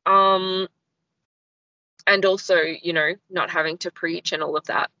 And also, you know, not having to preach and all of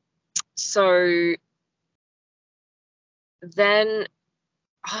that. So then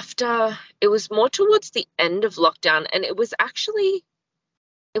after, it was more towards the end of lockdown, and it was actually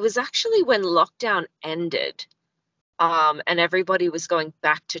when lockdown ended, and everybody was going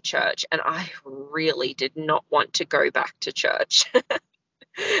back to church, and I really did not want to go back to church.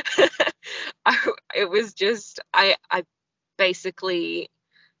 It was just, I basically,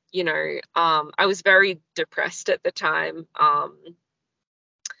 you know, I was very depressed at the time.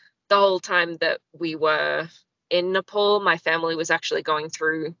 The whole time that we were in Nepal, my family was actually going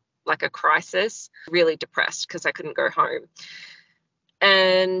through like a crisis, really depressed because I couldn't go home.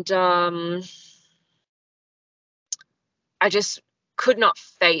 And I just could not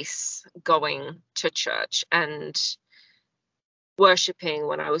face going to church and worshiping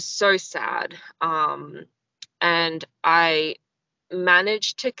when I was so sad. And I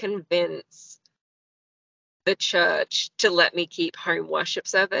managed to convince the church to let me keep home worship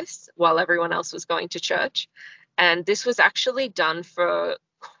service while everyone else was going to church. And this was actually done for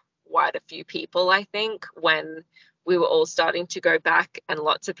quite a few people, I think, when we were all starting to go back and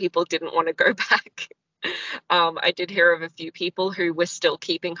lots of people didn't want to go back. I did hear of a few people who were still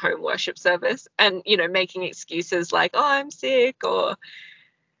keeping home worship service and, you know, making excuses like, oh, I'm sick or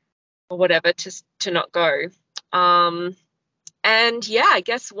whatever to not go. And yeah, I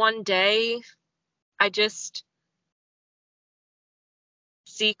guess one day I just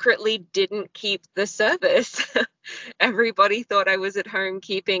secretly didn't keep the service. Everybody thought I was at home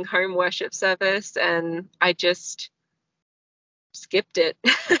keeping home worship service, and I just skipped it.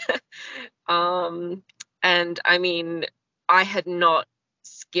 And I mean, I had not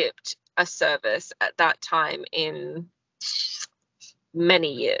skipped a service at that time in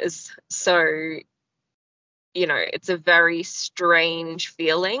many years. So, you know, it's a very strange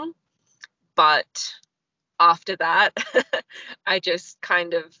feeling. But after that, I just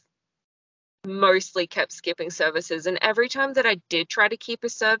kind of mostly kept skipping services. And every time that I did try to keep a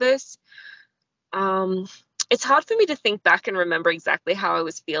service, it's hard for me to think back and remember exactly how I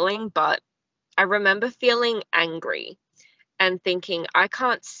was feeling, but I remember feeling angry and thinking, I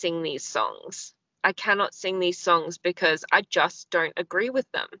can't sing these songs. I cannot sing these songs because I just don't agree with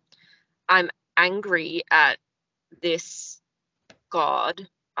them. I'm angry at this God.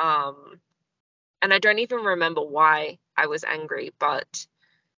 And I don't even remember why I was angry, but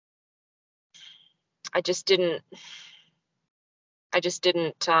I just didn't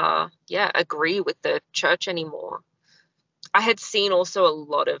agree with the church anymore. I had seen also a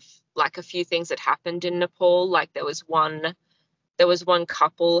lot of, like, a few things that happened in Nepal. Like there was one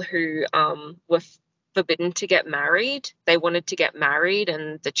couple who were forbidden to get married. They wanted to get married,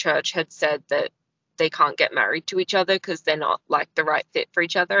 and the church had said that they can't get married to each other because they're not like the right fit for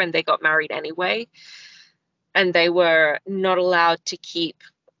each other, and they got married anyway. And they were not allowed to keep,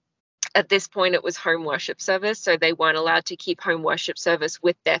 at this point it was home worship service, so they weren't allowed to keep home worship service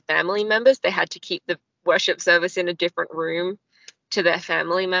with their family members. They had to keep the worship service in a different room to their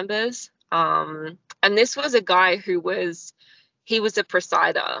family members. And this was a guy he was a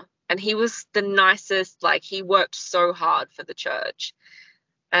presider, and he was the nicest. Like, he worked so hard for the church,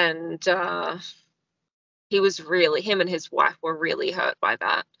 and him and his wife were really hurt by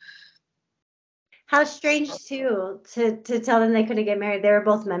that. How strange too, to tell them they couldn't get married. They were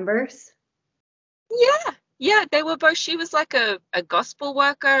both members. Yeah, they were both. She was like a gospel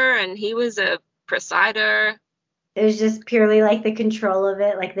worker, and he was a presider. It was just purely like the control of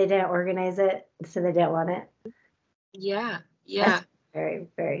it, like they didn't organize it, so they didn't want it. Yeah. That's very,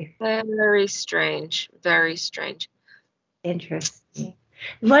 very, very strange. Very strange. Interesting.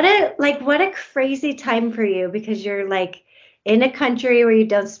 What a crazy time for you, because you're like, in a country where you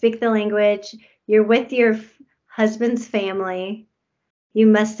don't speak the language. You're with your husband's family. You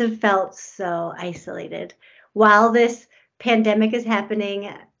must have felt so isolated while this pandemic is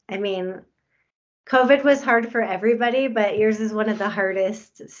happening. I mean, COVID was hard for everybody, but yours is one of the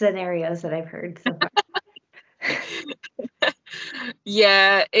hardest scenarios that I've heard so far.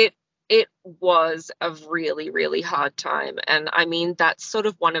 Yeah, it was a really, really hard time. And I mean, that's sort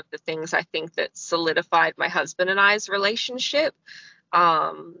of one of the things I think that solidified my husband and I's relationship.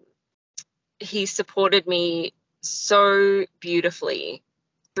 He supported me so beautifully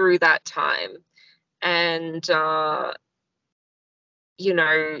through that time. And, you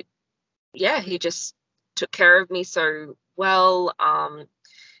know, yeah, he just took care of me so well,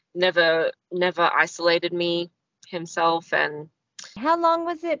 never isolated me himself. And How long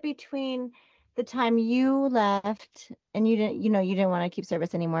was it between the time you left and you didn't want to keep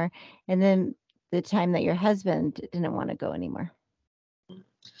service anymore, and then the time that your husband didn't want to go anymore?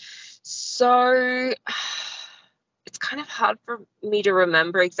 so it's kind of hard for me to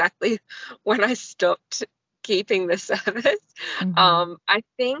remember exactly when I stopped keeping the service. Mhm. I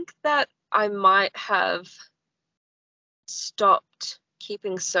think that I might have stopped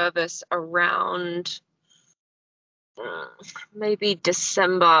keeping service around maybe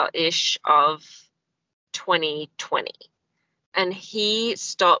December-ish of 2020, and he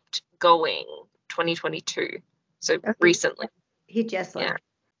stopped going 2022, so Okay. recently. He just left. Yeah.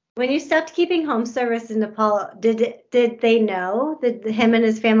 When you stopped keeping home service in Nepal, did they know? Did him and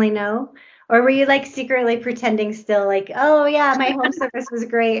his family know? Or were you like secretly pretending still like, oh yeah, my home service was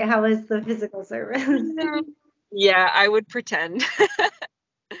great. How was the physical service? Yeah, I would pretend.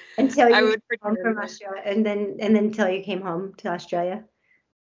 Until I you would came home from pretend. Australia, and then until you came home to Australia.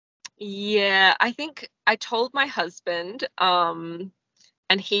 Yeah, I think I told my husband, and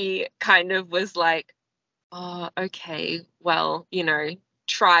he kind of was like, oh, okay, well,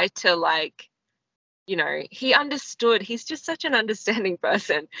 try to like, he understood. He's just such an understanding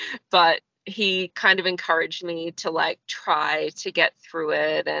person, but he kind of encouraged me to like try to get through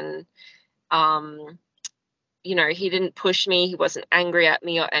it. And, he didn't push me. He wasn't angry at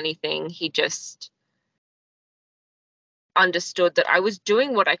me or anything. He just understood that I was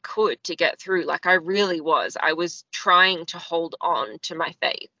doing what I could to get through. Like I really was. I was trying to hold on to my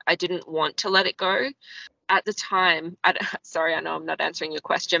faith. I didn't want to let it go. At the time, sorry, I know I'm not answering your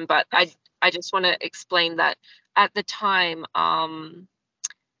question, but I just want to explain that at the time,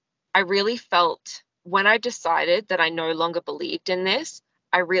 I really felt when I decided that I no longer believed in this,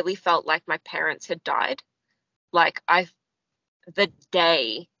 I really felt like my parents had died. Like the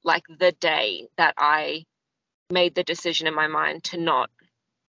day that I made the decision in my mind to not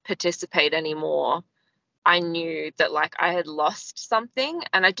participate anymore, I knew that like I had lost something,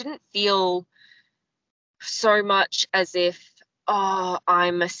 and I didn't feel so much as if, oh,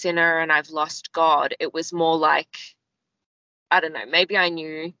 I'm a sinner and I've lost God. It was more like, I don't know, maybe I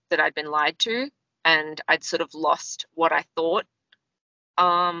knew that I'd been lied to and I'd sort of lost what I thought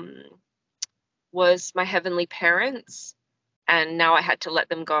was my heavenly parents, and now I had to let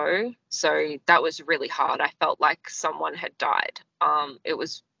them go. So that was really hard. I felt like someone had died. It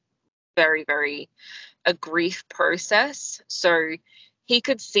was very, very a grief process. So he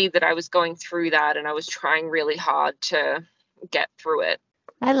could see that I was going through that, and I was trying really hard to get through it.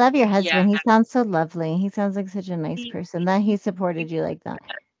 I love your husband. Yeah. He sounds so lovely. He sounds like such a nice person that he supported you like that.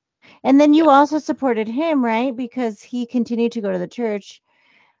 And then you also supported him, right? Because he continued to go to the church.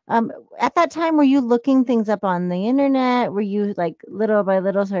 At that time, were you looking things up on the internet? Were you like little by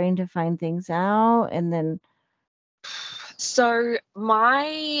little starting to find things out? And then So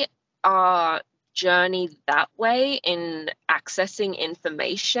my journey that way in accessing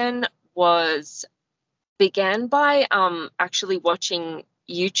information began by actually watching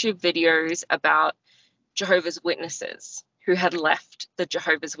YouTube videos about Jehovah's Witnesses who had left the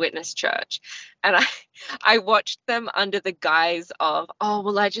Jehovah's Witness church. And I watched them under the guise of, oh,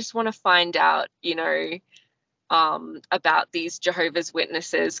 well, I just want to find out, about these Jehovah's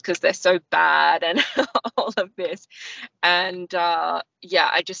Witnesses because they're so bad and all of this. And I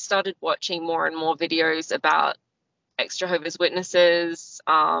just started watching more and more videos about ex-Jehovah's Witnesses,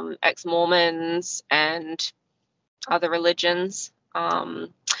 ex-Mormons, and other religions.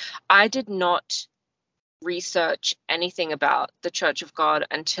 I did not research anything about the Church of God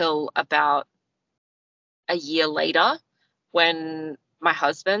until about a year later, when my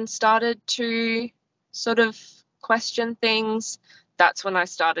husband started to sort of question things. That's when I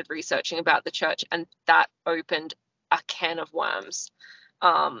started researching about the church, and that opened a can of worms,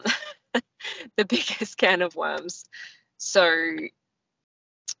 the biggest can of worms. So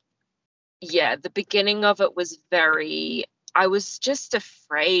yeah, the beginning of it was very I was just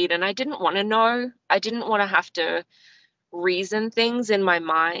afraid, and I didn't want to know. I didn't want to have to reason things in my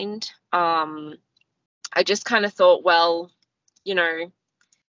mind. I just kind of thought, well, you know,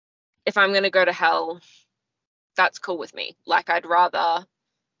 if I'm going to go to hell, that's cool with me. Like, I'd rather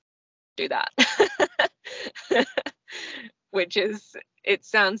do that. Which is, it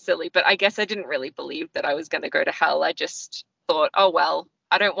sounds silly, but I guess I didn't really believe that I was going to go to hell. I just thought, oh, well,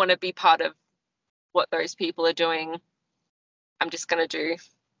 I don't want to be part of what those people are doing. I'm just going to do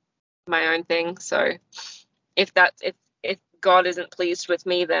my own thing. So if God isn't pleased with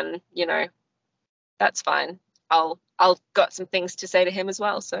me, then, you know, that's fine. I'll got some things to say to him as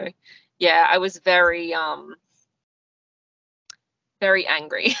well. So yeah, I was very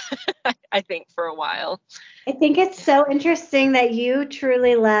angry, I think, for a while. I think it's so interesting that you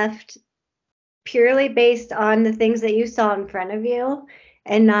truly left purely based on the things that you saw in front of you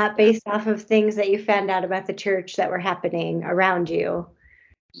and not based off of things that you found out about the church that were happening around you.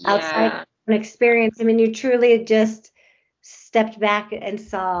 Yeah. Outside of an experience. I mean, you truly just stepped back and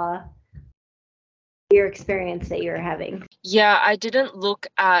saw your experience that you were having. Yeah, I didn't look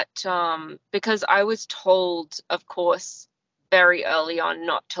at, because I was told, of course, very early on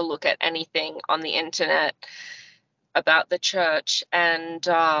not to look at anything on the internet about the church, and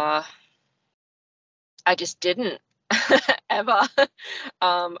I just didn't ever.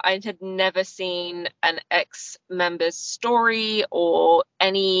 I had never seen an ex-member's story or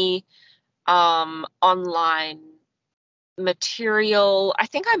any online material. I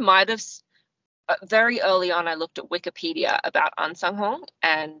think I might have very early on, I looked at Wikipedia about Unsung Hong,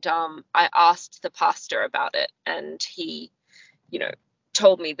 and I asked the pastor about it, and he, you know,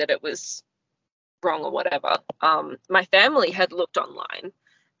 told me that it was wrong or whatever. My family had looked online,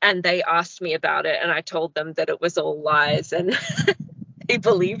 and they asked me about it, and I told them that it was all lies, and they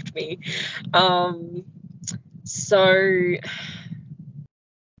believed me. So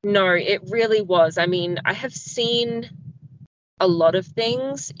no, it really was. I mean, I have seen a lot of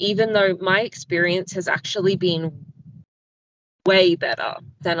things, even though my experience has actually been way better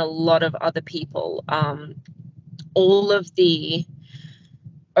than a lot of other people. All of the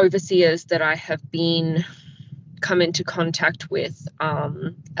overseers that I have come into contact with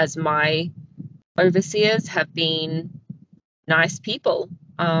as my overseers have been nice people.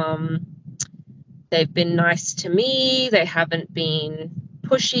 They've been nice to me. They haven't been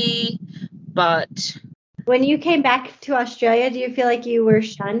pushy, but when you came back to Australia, do you feel like you were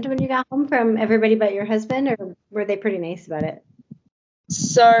shunned when you got home from everybody but your husband, or were they pretty nice about it?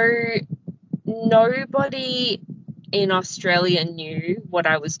 So nobody in Australia knew what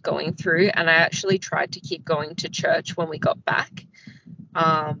I was going through, and I actually tried to keep going to church when we got back.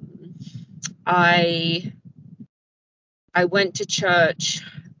 I went to church,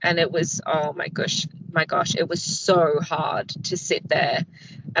 and it was, oh my gosh, it was so hard to sit there,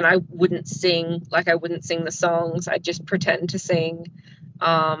 and I wouldn't sing. Like, I wouldn't sing the songs. I'd just pretend to sing,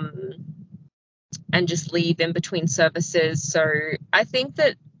 and just leave in between services. So I think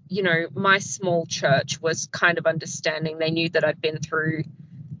that, you know, my small church was kind of understanding. They knew that I'd been through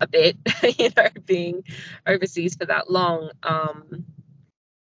a bit, you know, being overseas for that long.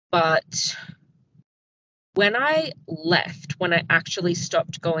 But when I left, when I actually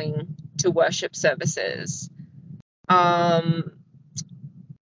stopped going to worship services,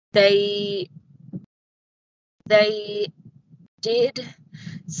 they did,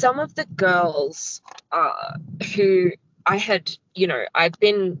 some of the girls who I had, you know, I've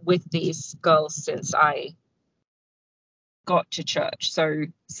been with these girls since I got to church. So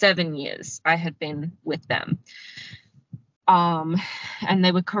 7 years I had been with them. And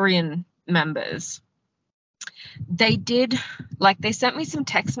they were Korean members. They did, like, they sent me some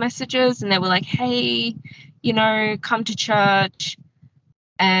text messages, and they were like, hey, you know, come to church.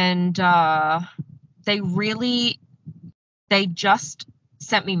 And they just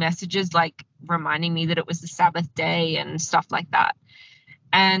sent me messages, like, reminding me that it was the Sabbath day and stuff like that.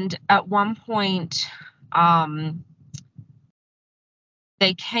 And at one point,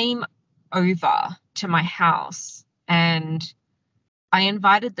 they came over to my house, and I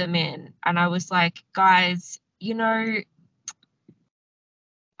invited them in, and I was like, guys, you know,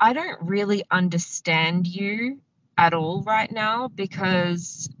 I don't really understand you at all right now,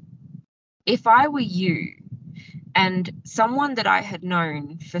 because if I were you and someone that I had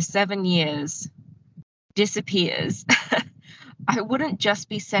known for 7 years disappears, I wouldn't just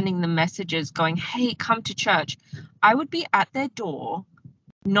be sending them messages going, hey, come to church. I would be at their door,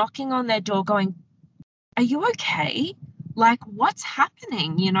 knocking on their door going, are you okay? Like, what's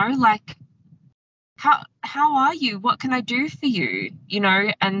happening? You know, like, how are you? What can I do for you? You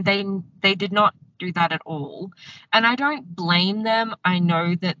know, and they did not do that at all. And I don't blame them. I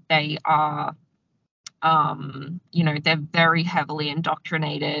know that they are, they're very heavily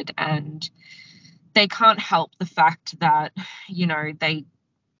indoctrinated, and they can't help the fact that,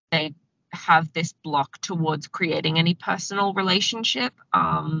 they have this block towards creating any personal relationship.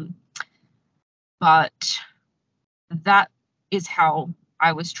 But that is how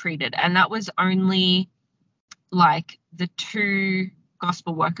I was treated. And that was only like the two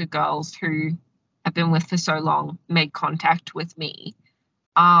gospel worker girls who I've been with for so long made contact with me.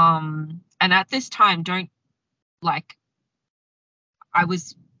 And at this time, I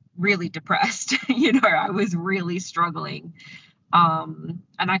was really depressed, I was really struggling. And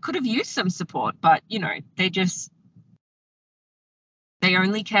I could have used some support, but, they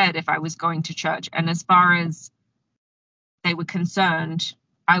only cared if I was going to church. And as far as they were concerned,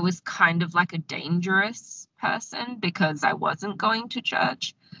 I was kind of like a dangerous person because I wasn't going to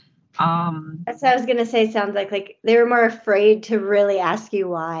church. That's what I was going to say. Sounds like they were more afraid to really ask you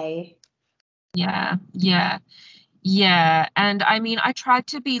why. Yeah. And I mean, I tried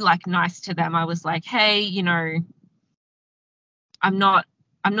to be like nice to them. I was like, hey, I'm not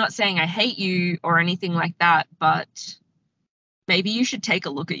saying I hate you or anything like that, but maybe you should take a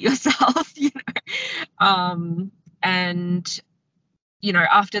look at yourself, and,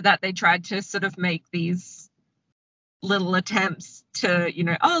 after that, they tried to sort of make these little attempts to,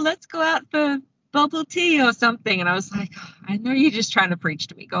 let's go out for bubble tea or something. And I was like, I know you're just trying to preach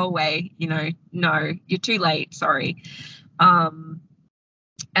to me. Go away. No, you're too late. Sorry. And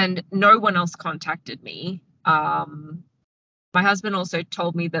no one else contacted me. My husband also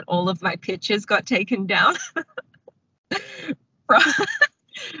told me that all of my pictures got taken down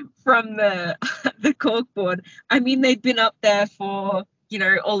from the corkboard. I mean, they'd been up there for,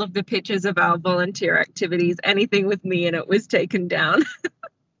 all of the pictures of our volunteer activities, anything with me, and it was taken down.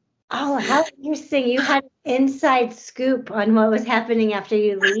 Oh, how interesting. You had an inside scoop on what was happening after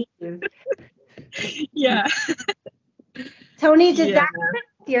you leave. Yeah. Tony, did that happen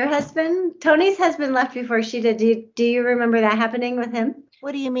with your husband? Tony's husband left before she did. Do you remember that happening with him?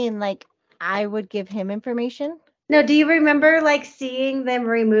 What do you mean? Like I would give him information? No, do you remember seeing them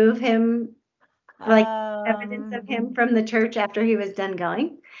remove him, evidence of him from the church after he was done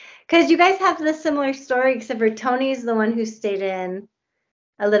going? Because you guys have this similar story, except for Tony's the one who stayed in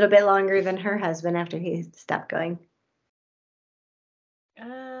a little bit longer than her husband after he stopped going.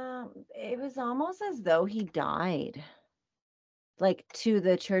 It was almost as though he died, to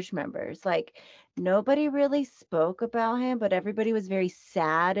the church members. Nobody really spoke about him, but everybody was very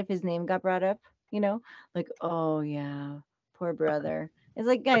sad if his name got brought up, oh yeah, poor brother. It's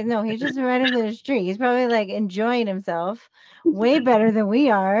like, guys, no, he's just right into the street. He's probably enjoying himself way better than we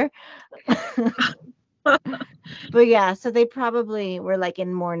are. But yeah, so they probably were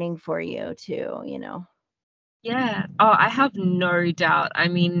in mourning for you too, Yeah. Oh, I have no doubt. I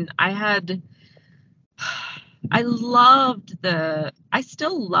mean, I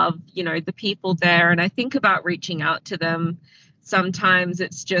still love, the people there, and I think about reaching out to them. Sometimes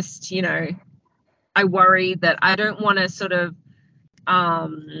it's just, I worry that I don't want to sort of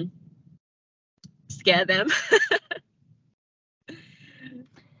scare them.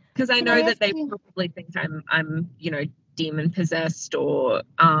 Because I know that they probably think I'm demon possessed, or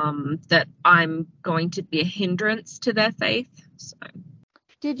that I'm going to be a hindrance to their faith. So,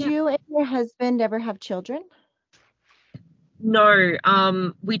 did you and your husband ever have children? No,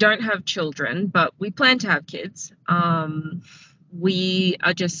 we don't have children, but we plan to have kids. We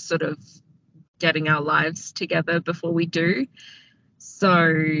are just sort of getting our lives together before we do. So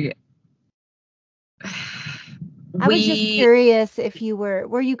I was just curious if you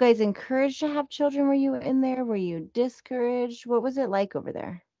were you guys encouraged to have children? Were you in there? Were you discouraged? What was it like over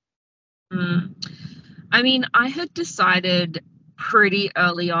there? I mean, I had decided pretty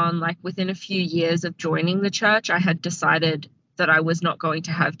early on, within a few years of joining the church, I had decided that I was not going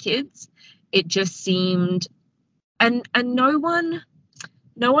to have kids. It just seemed, and no one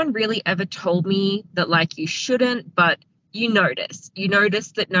really ever told me that you shouldn't, but you notice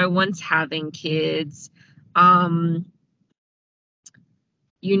that no one's having kids. You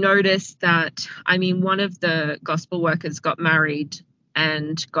notice that, I mean, one of the gospel workers got married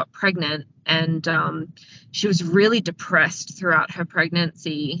and got pregnant, and she was really depressed throughout her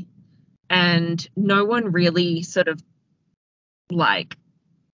pregnancy, and no one really sort of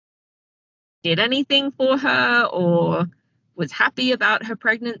did anything for her or was happy about her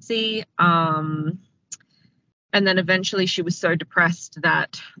pregnancy. And then eventually she was so depressed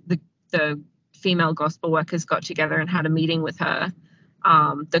that the female gospel workers got together and had a meeting with her.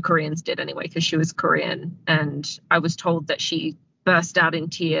 The Koreans did anyway, because she was Korean, and I was told that she burst out in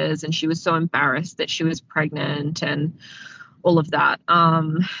tears, and she was so embarrassed that she was pregnant and all of that.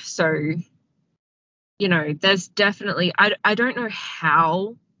 So, you know, there's definitely, I don't know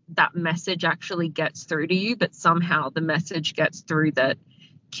how that message actually gets through to you, but somehow the message gets through that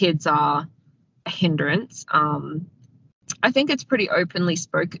kids are a hindrance. I think it's pretty openly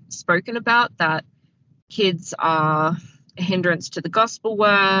spoken about that kids are a hindrance to the gospel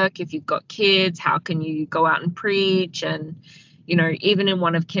work. If you've got kids, how can you go out and preach? And, you know, even in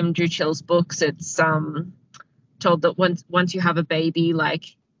one of Kim Joo-chil's books, it's told that once you have a baby, like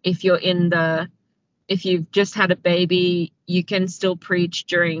if you've just had a baby, you can still preach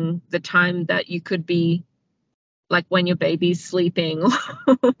during the time that you could be, like when your baby's sleeping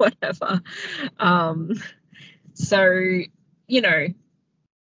or whatever. So, you know,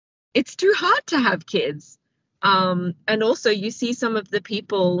 it's too hard to have kids. And also you see some of the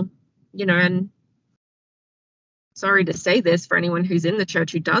people, you know, and sorry to say this for anyone who's in the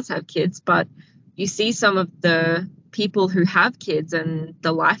church who does have kids, but you see some of the people who have kids and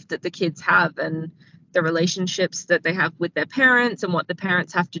the life that the kids have and the relationships that they have with their parents and what the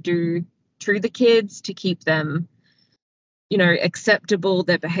parents have to do to the kids to keep them, you know, acceptable,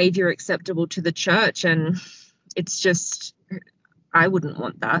 their behavior acceptable to the church. And it's just, I wouldn't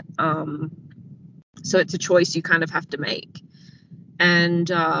want that. So it's a choice you kind of have to make. And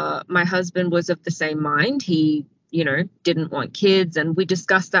my husband was of the same mind. He, you know, didn't want kids. And we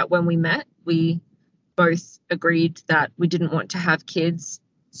discussed that when we met. We both agreed that we didn't want to have kids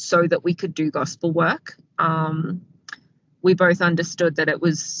so that we could do gospel work. We both understood that it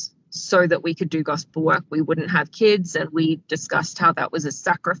was so that we could do gospel work, we wouldn't have kids. And we discussed how that was a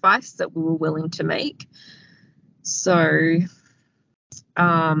sacrifice that we were willing to make. So,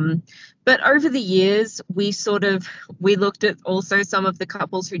 but over the years, we looked at also some of the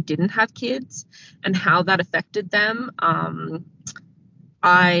couples who didn't have kids and how that affected them.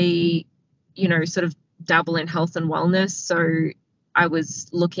 I, you know, sort of dabble in health and wellness. So I was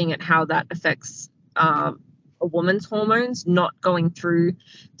looking at how that affects a woman's hormones, not going through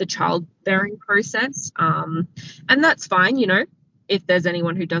the childbearing process. And that's fine, you know, if there's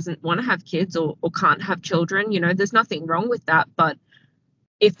anyone who doesn't want to have kids or can't have children, you know, there's nothing wrong with that. But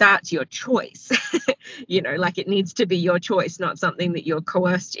if that's your choice, you know, like it needs to be your choice, not something that you're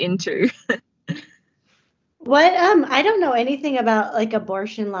coerced into. What, I don't know anything about like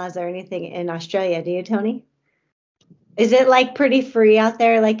abortion laws or anything in Australia. Do you, Tony? Is it like pretty free out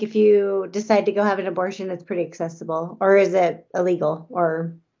there? Like if you decide to go have an abortion, it's pretty accessible, or is it illegal,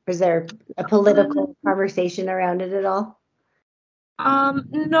 or is there a political conversation around it at all?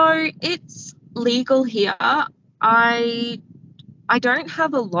 No, it's legal here. I don't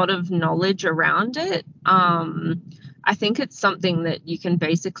have a lot of knowledge around it. I think it's something that you can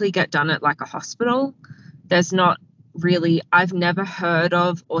basically get done at like a hospital. There's not really, I've never heard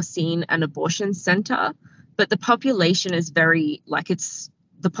of or seen an abortion center, but the population is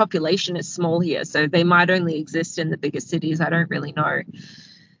the population is small here. So they might only exist in the bigger cities. I don't really know.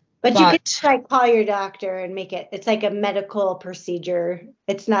 But you could like call your doctor and make it, it's like a medical procedure.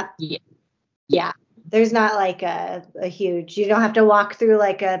 It's not, yeah. There's not like a huge, you don't have to walk through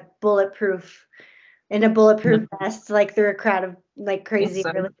like in a bulletproof vest, like through a crowd of like crazy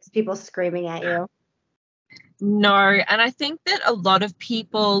religious people screaming at you. No, and I think that a lot of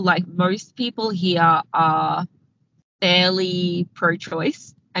people, like most people here, are fairly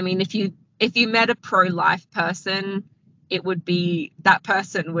pro-choice. I mean, if you met a pro-life person, it would be that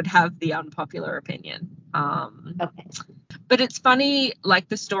person would have the unpopular opinion. Okay. But it's funny, like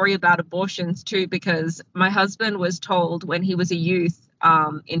the story about abortions too, because my husband was told when he was a youth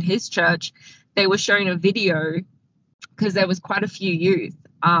in his church, they were showing a video, because there was quite a few youth.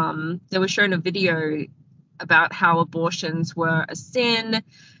 They were showing a video about how abortions were a sin,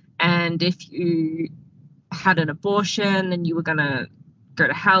 and if you had an abortion then you were going to go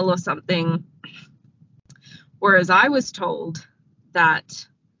to hell or something. Whereas I was told that,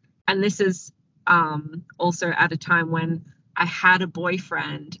 and this is also at a time when I had a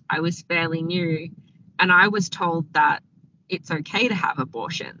boyfriend, I was fairly new, and I was told that it's okay to have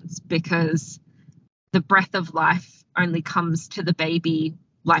abortions because the breath of life only comes to the baby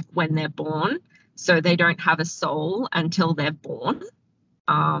like when they're born. So they don't have a soul until they're born.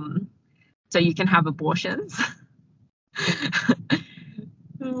 So you can have abortions.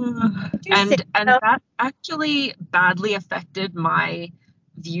 and that actually badly affected my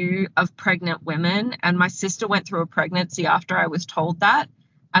view of pregnant women. And my sister went through a pregnancy after I was told that.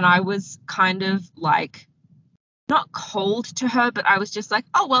 And I was kind of like, not cold to her, but I was just like,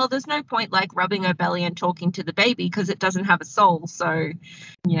 oh, well, there's no point like rubbing her belly and talking to the baby because it doesn't have a soul. So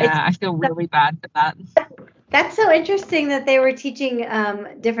yeah, I feel really bad for that. That's so interesting that they were teaching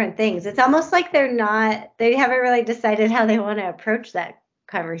different things. It's almost like they haven't really decided how they want to approach that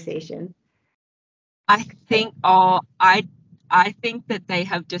conversation. I think that they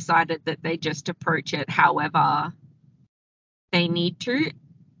have decided that they just approach it however they need to,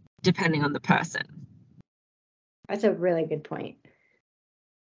 depending on the person. That's a really good point.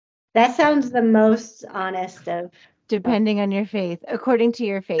 That sounds the most honest of. Depending on your faith, according to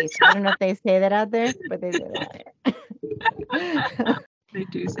your faith. I don't know if they say that out there, but they say that. They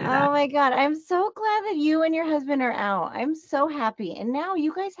do say that. Oh my God. I'm so glad that you and your husband are out. I'm so happy. And now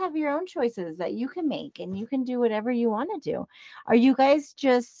you guys have your own choices that you can make and you can do whatever you want to do. Are you guys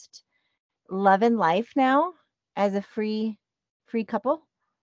just loving life now as a free couple?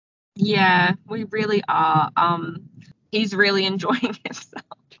 Yeah, we really are. He's really enjoying himself.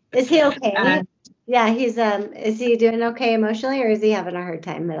 Is he okay? Yeah, he's is he doing okay emotionally, or is he having a hard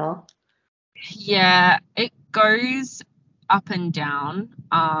time at all? Yeah, it goes up and down.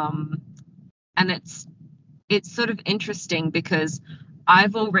 And it's sort of interesting because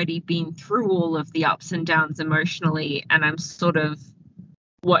I've already been through all of the ups and downs emotionally, and I'm sort of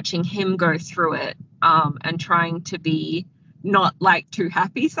watching him go through it, and trying to be not like too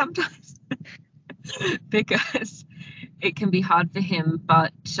happy sometimes because it can be hard for him,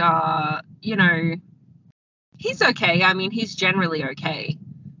 but you know, he's okay. I mean, he's generally okay.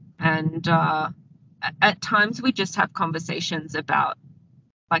 And at times we just have conversations about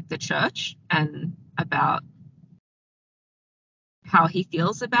like the church and about how he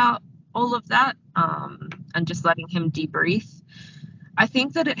feels about all of that, and just letting him debrief. I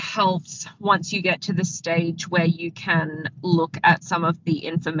think that it helps once you get to the stage where you can look at some of the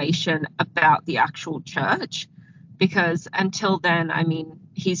information about the actual church, because until then, I mean,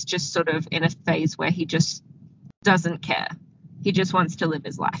 he's just sort of in a phase where he just doesn't care. He just wants to live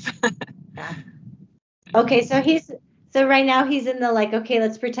his life. Yeah. Okay, so right now he's in the like, okay,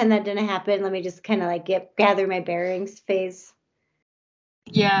 let's pretend that didn't happen. Let me just kind of like gather my bearings phase.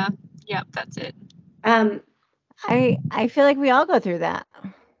 Yeah, that's it. I feel like we all go through that.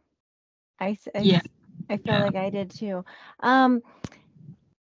 I feel like I did too.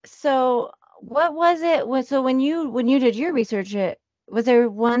 So what was it? So when you did your research, was there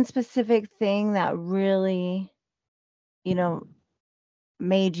one specific thing that really,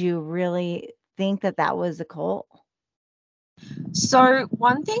 made you really think that was a cult? So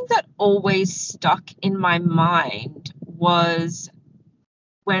one thing that always stuck in my mind was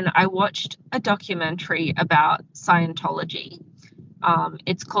when I watched a documentary about Scientology.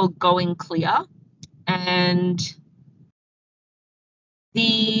 It's called Going Clear, and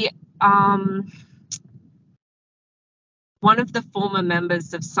the one of the former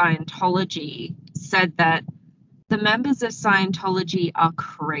members of Scientology said that the members of Scientology are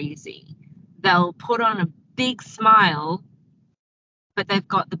crazy. They'll put on a big smile, but they've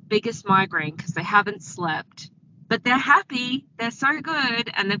got the biggest migraine because they haven't slept. But they're happy, they're so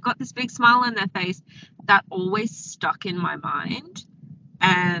good, and they've got this big smile on their face. That always stuck in my mind,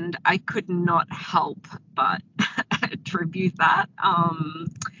 and I could not help but attribute that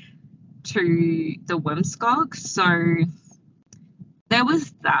to the WMSCOG. So there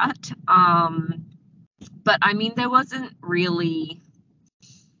was that, but I mean, there wasn't really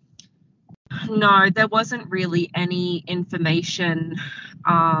any information.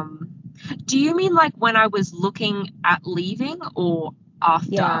 Do you mean like when I was looking at leaving or after?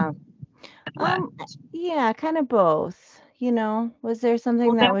 Yeah. Yeah, kind of both. Was there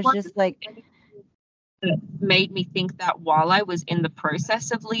something that was just like that made me think that while I was in the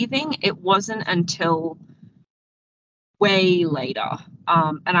process of leaving? It wasn't until way later.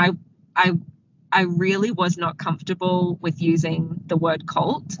 And I really was not comfortable with using the word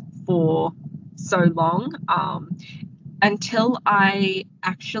cult for so long, until I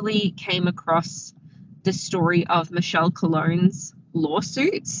actually came across the story of Michelle Cologne's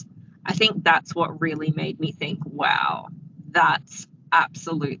lawsuits. I think that's what really made me think, wow, that's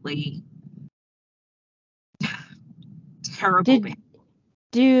absolutely terrible.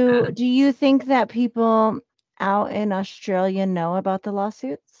 Do you think that people out in Australia know about the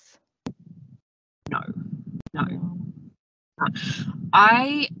lawsuits? No.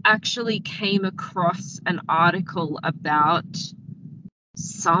 I actually came across an article about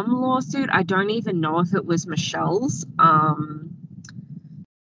some lawsuit. I don't even know if it was Michelle's. I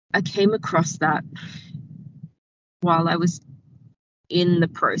came across that while I was in the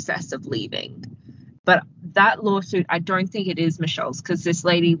process of leaving. But that lawsuit, I don't think it is Michelle's, because this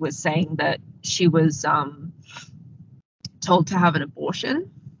lady was saying that she was told to have an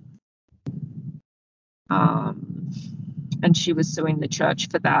abortion. And she was suing the church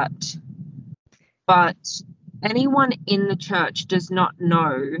for that. But anyone in the church does not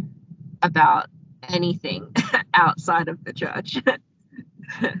know about anything outside of the church.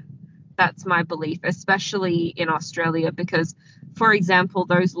 That's my belief, especially in Australia, because, for example,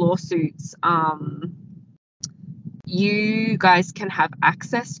 those lawsuits, you guys can have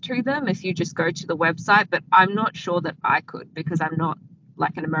access to them if you just go to the website, but I'm not sure that I could because I'm not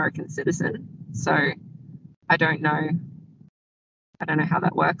like an American citizen. So I don't know how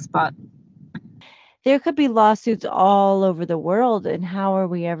that works, but There could be lawsuits all over the world, and how are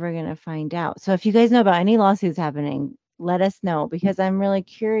we ever going to find out? So if you guys know about any lawsuits happening, let us know, because I'm really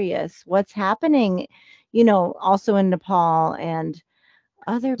curious what's happening, also in Nepal and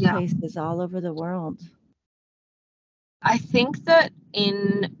other yeah. places all over the world. I think that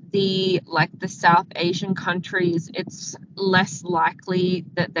in the South Asian countries, it's less likely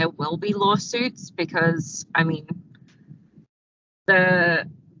that there will be lawsuits because, I mean,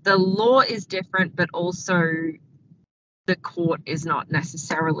 the law is different, but also the court is not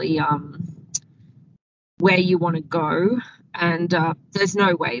necessarily where you want to go, and there's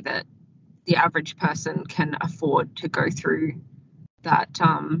no way that the average person can afford to go through that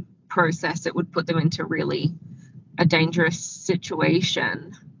process. It would put them into really a dangerous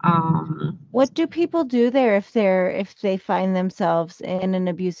situation. What do people do there if they find themselves in an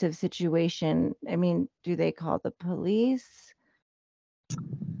abusive situation? I mean, do they call the police?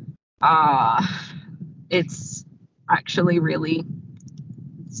 It's actually really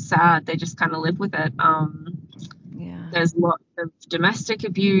sad. They just kind of live with it. Yeah. There's lots of domestic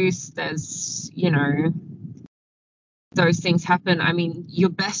abuse. There's, those things happen. I mean, your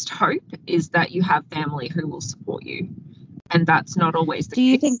best hope is that you have family who will support you, and that's not always the case.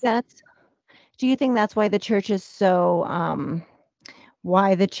 Do you think that's why the church is so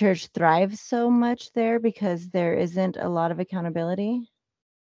why the church thrives so much there, because there isn't a lot of accountability?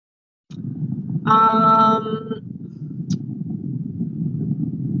 I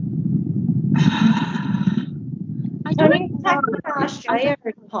Tony, don't know. talking about Australia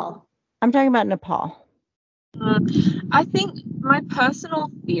or Nepal? I'm talking about Nepal. I think my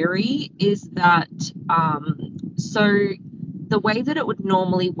personal theory is that so the way that it would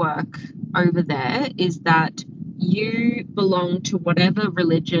normally work over there is that you belong to whatever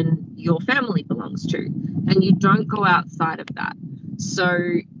religion your family belongs to, and you don't go outside of that. So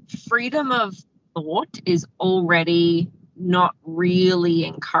freedom of thought is already not really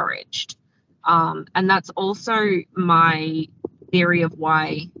encouraged. And that's also my theory of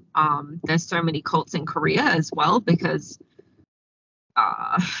why there's so many cults in Korea as well, because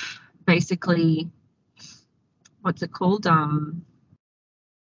basically, what's it called?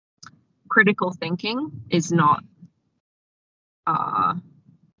 Critical thinking is not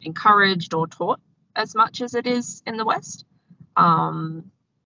encouraged or taught as much as it is in the West.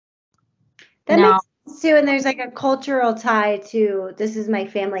 That makes sense too, and there's like a cultural tie to this is my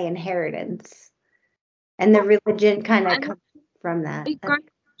family inheritance, and the religion kind of comes from that.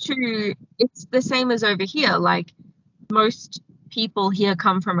 It's the same as over here. Like, most people here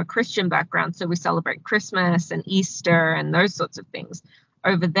come from a Christian background, so we celebrate Christmas and Easter and those sorts of things.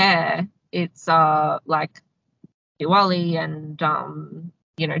 Over there, it's like Diwali and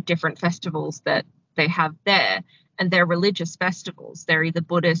different festivals that they have there, and they're religious festivals. They're either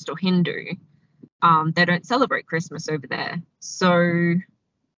Buddhist or Hindu. They don't celebrate Christmas over there. So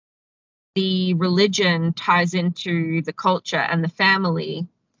the religion ties into the culture and the family.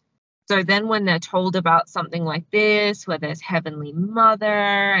 So then when they're told about something like this, where there's Heavenly Mother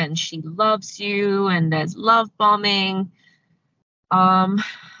and she loves you and there's love bombing,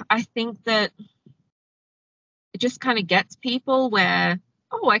 I think that it just kind of gets people where,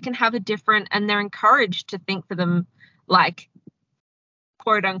 I can have a different, and they're encouraged to think for them, like,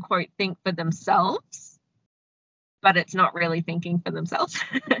 quote unquote, think for themselves, but it's not really thinking for themselves.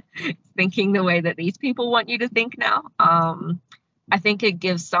 It's thinking the way that these people want you to think now. I think it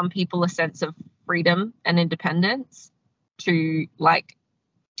gives some people a sense of freedom and independence to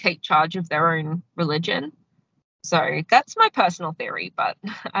take charge of their own religion. So that's my personal theory, but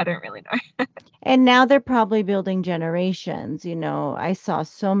I don't really know. And now they're probably building generations. I saw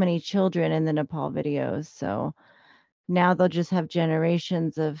so many children in the Nepal videos. So now they'll just have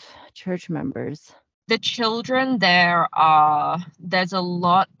generations of church members. The children there's a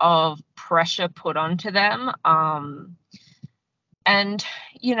lot of pressure put onto them. And,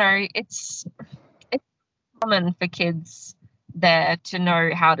 it's common for kids there to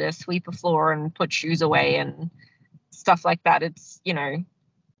know how to sweep a floor and put shoes away and stuff like that. It's,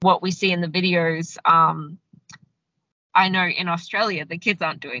 what we see in the videos. I know in Australia, the kids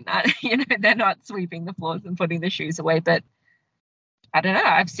aren't doing that. They're not sweeping the floors and putting the shoes away. But I don't know.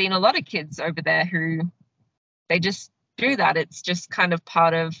 I've seen a lot of kids over there who they just do that. It's just kind of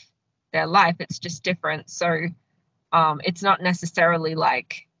part of their life. It's just different. So it's not necessarily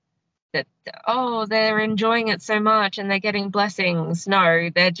like that, oh, they're enjoying it so much and they're getting blessings. No,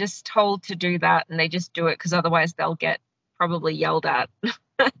 they're just told to do that, and they just do it because otherwise they'll get probably yelled at.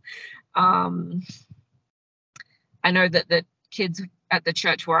 I know that the kids at the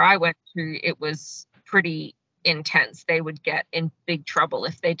church where I went to, it was pretty intense. They would get in big trouble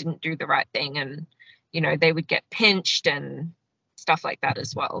if they didn't do the right thing, and they would get pinched and stuff like that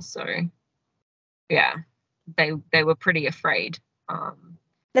as well. So yeah, they were pretty afraid.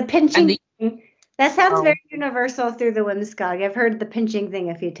 The pinching thing, that sounds very universal through the Whimsicog. I've heard the pinching thing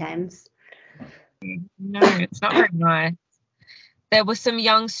a few times. No, it's not very nice. There were some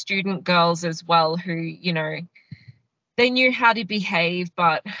young student girls as well who, they knew how to behave,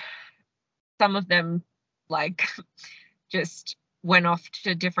 but some of them just went off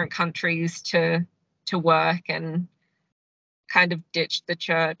to different countries to work and kind of ditched the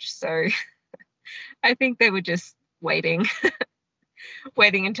church. So I think they were just waiting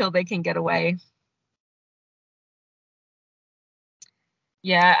until they can get away.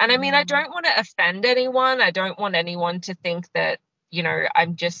 Yeah, and I mean, I don't want to offend anyone. I don't want anyone to think that,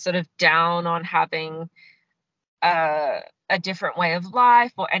 I'm just sort of down on having a different way of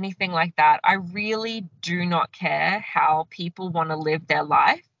life or anything like that. I really do not care how people want to live their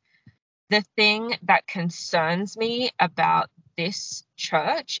life. The thing that concerns me about this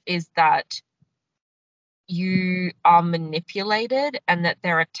church is that you are manipulated and that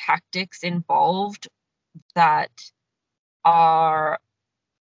there are tactics involved that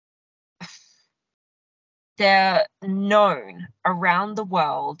they're known around the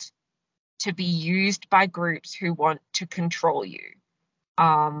world to be used by groups who want to control you.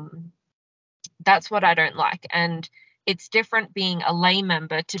 That's what I don't like. And it's different being a lay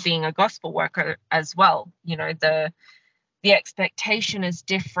member to being a gospel worker as well. The expectation is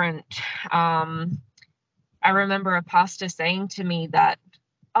different. I remember a pastor saying to me that,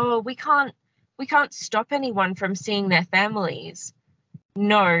 oh, we can't stop anyone from seeing their families.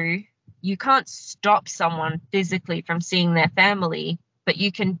 No, you can't stop someone physically from seeing their family, but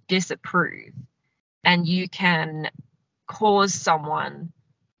you can disapprove, and you can cause someone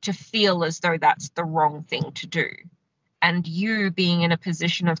to feel as though that's the wrong thing to do. And you being in a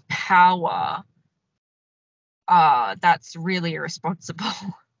position of power, that's really irresponsible.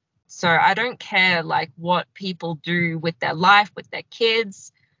 So I don't care what people do with their life, with their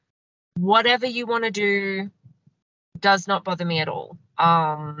kids. Whatever you want to do does not bother me at all.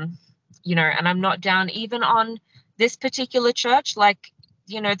 And I'm not down even on this particular church.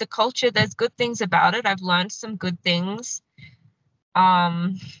 The culture, there's good things about it. I've learned some good things.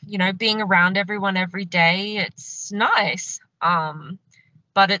 Being around everyone every day, it's nice.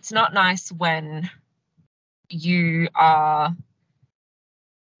 But it's not nice when you are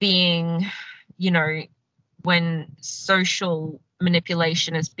being, when social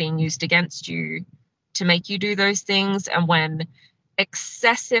manipulation is being used against you to make you do those things, and when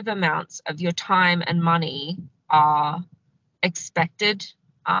excessive amounts of your time and money are expected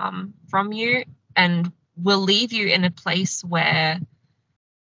from you, and will leave you in a place where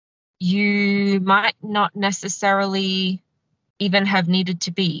you might not necessarily even have needed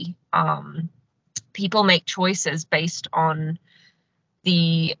to be. People make choices based on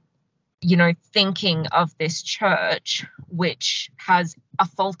the thinking of this church, which has a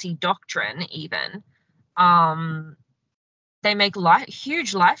faulty doctrine even. They make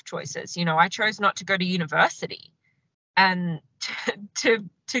huge life choices. I chose not to go to university and to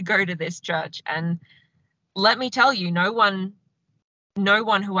go to this church. And let me tell you, no one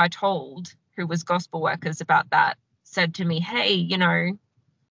who I told who was gospel workers about that said to me, hey, are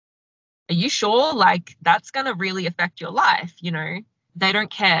you sure? That's going to really affect your life. They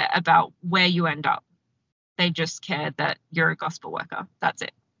don't care about where you end up. They just care that you're a gospel worker. That's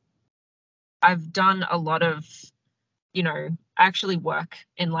it. I've done a lot of, I actually work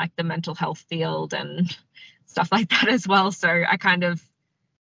in the mental health field and stuff like that as well. So I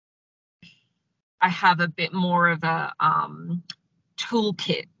have a bit more of a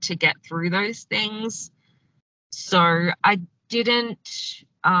toolkit to get through those things. So I didn't,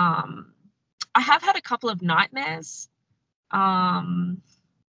 I have had a couple of nightmares,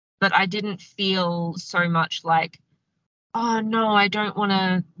 but I didn't feel so much oh no, I don't want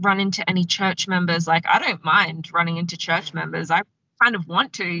to run into any church members. I don't mind running into church members. I kind of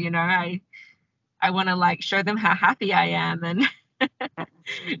want to, I want to show them how happy I am and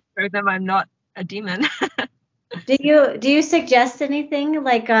show them I'm not a demon. Do you suggest anything? Do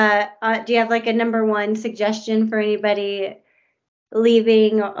you have a number one suggestion for anybody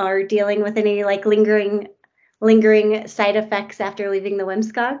leaving or dealing with any lingering lingering side effects after leaving the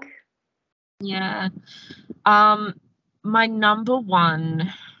Whimsicog? Yeah. My number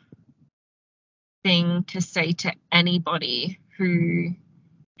one thing to say to anybody who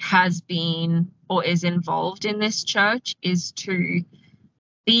has been or is involved in this church is to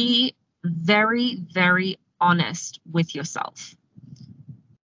be very, very honest with yourself.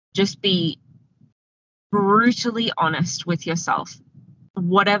 Just be brutally honest with yourself,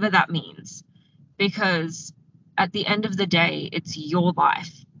 whatever that means, because at the end of the day, it's your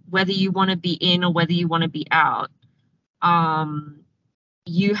life, whether you want to be in or whether you want to be out.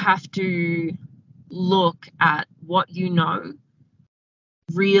 You have to look at what you know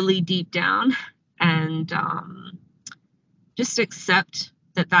really deep down and just accept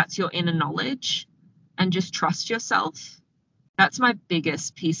that that's your inner knowledge and just trust yourself. That's my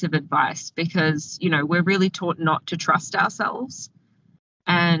biggest piece of advice, because, you know, we're really taught not to trust ourselves,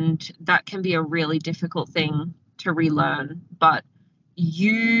 and that can be a really difficult thing to relearn, but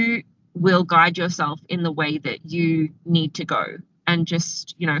you will guide yourself in the way that you need to go, and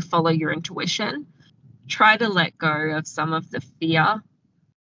just, you know, follow your intuition. Try to let go of some of the fear,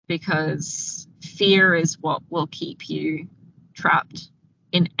 because fear is what will keep you trapped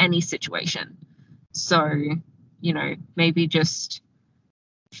in any situation. So, you know, maybe just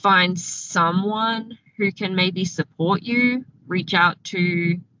find someone who can maybe support you, reach out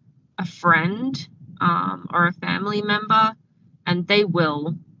to a friend or a family member, and they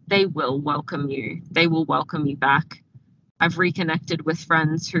will welcome you. They will welcome you back. I've reconnected with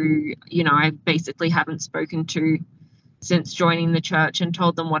friends who, you know, I basically haven't spoken to since joining the church, and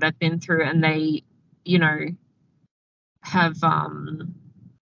told them what I've been through, and they, you know, have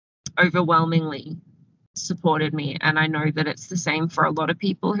overwhelmingly supported me, and I know that it's the same for a lot of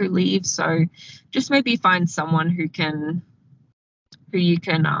people who leave. So just maybe find someone who you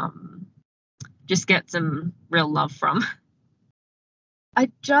can just get some real love from.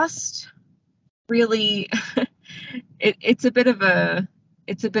 I just really it's a bit of a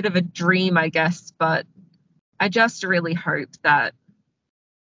dream, I guess, but I just really hope that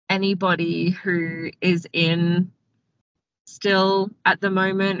anybody who is in still at the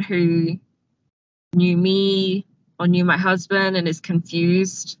moment, who knew me or knew my husband and is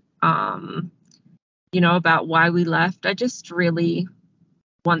confused, you know, about why we left, I just really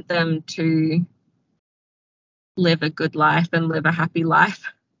want them to live a good life and live a happy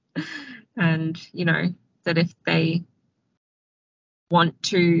life. And, you know, that if they want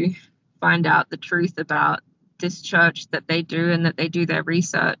to find out the truth about this church, that they do, and that they do their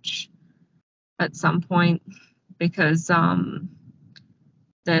research at some point, because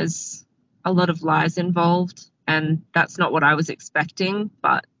there's a lot of lies involved, and that's not what I was expecting,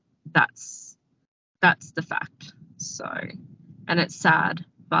 but that's the fact. So, and it's sad,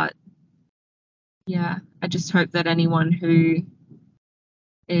 but yeah, I just hope that anyone who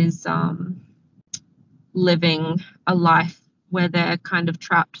is living a life where they're kind of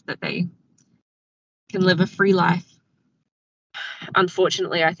trapped, that they can live a free life.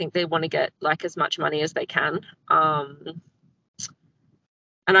 Unfortunately, I think they want to get like as much money as they can. And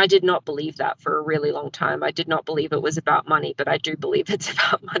I did not believe that for a really long time. I did not believe it was about money, but I do believe it's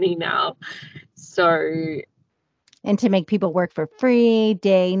about money now. So, and to make people work for free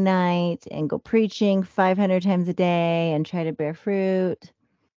day, night, and go preaching 500 times a day and try to bear fruit,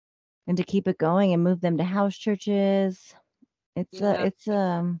 and to keep it going and move them to house churches. It's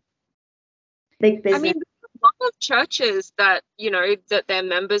Big business. I mean, there's a lot of churches that, you know, that their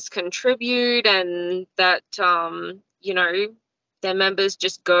members contribute, and that, you know, their members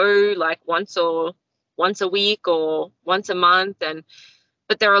just go like once a week or once a month,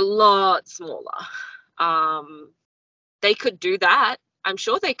 but they're a lot smaller. They could do that. I'm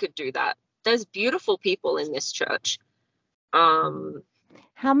sure they could do that. There's beautiful people in this church.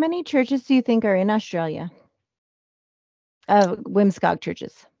 How many churches do you think are in Australia? Whimsicog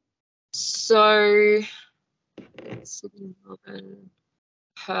churches. So Sydney, Melbourne,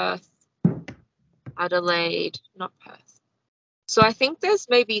 Perth, Adelaide, not Perth. So I think there's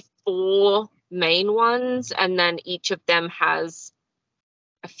maybe 4 main ones, and then each of them has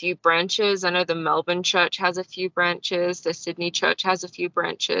a few branches. I know the Melbourne church has a few branches. The Sydney church has a few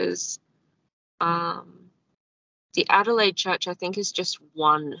branches. The Adelaide church, I think, is just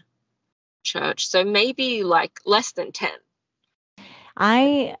 1 church. So maybe like less than 10.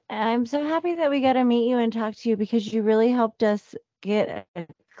 I'm so happy that we got to meet you and talk to you, because you really helped us get a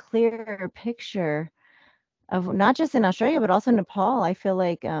clearer picture of not just in Australia, but also Nepal. I feel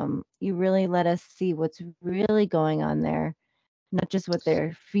like you really let us see what's really going on there, not just what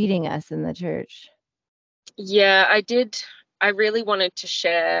they're feeding us in the church. Yeah, I did. I really wanted to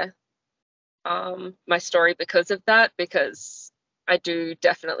share my story because of that, because I do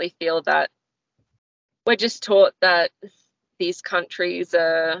definitely feel that we're just taught that these countries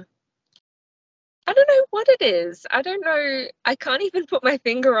are, I don't know what it is. I don't know. I can't even put my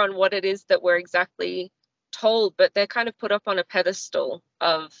finger on what it is that we're exactly told, but they're kind of put up on a pedestal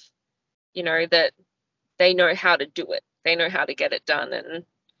of, that they know how to do it. They know how to get it done. And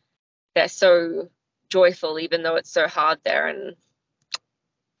they're so joyful, even though it's so hard there. And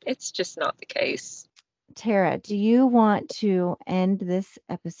it's just not the case. Tara, do you want to end this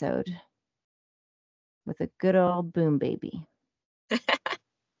episode with a good old boom baby?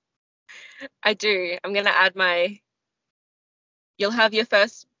 I do. I'm going to add you'll have your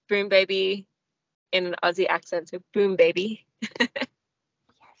first boom baby in an Aussie accent, so boom baby.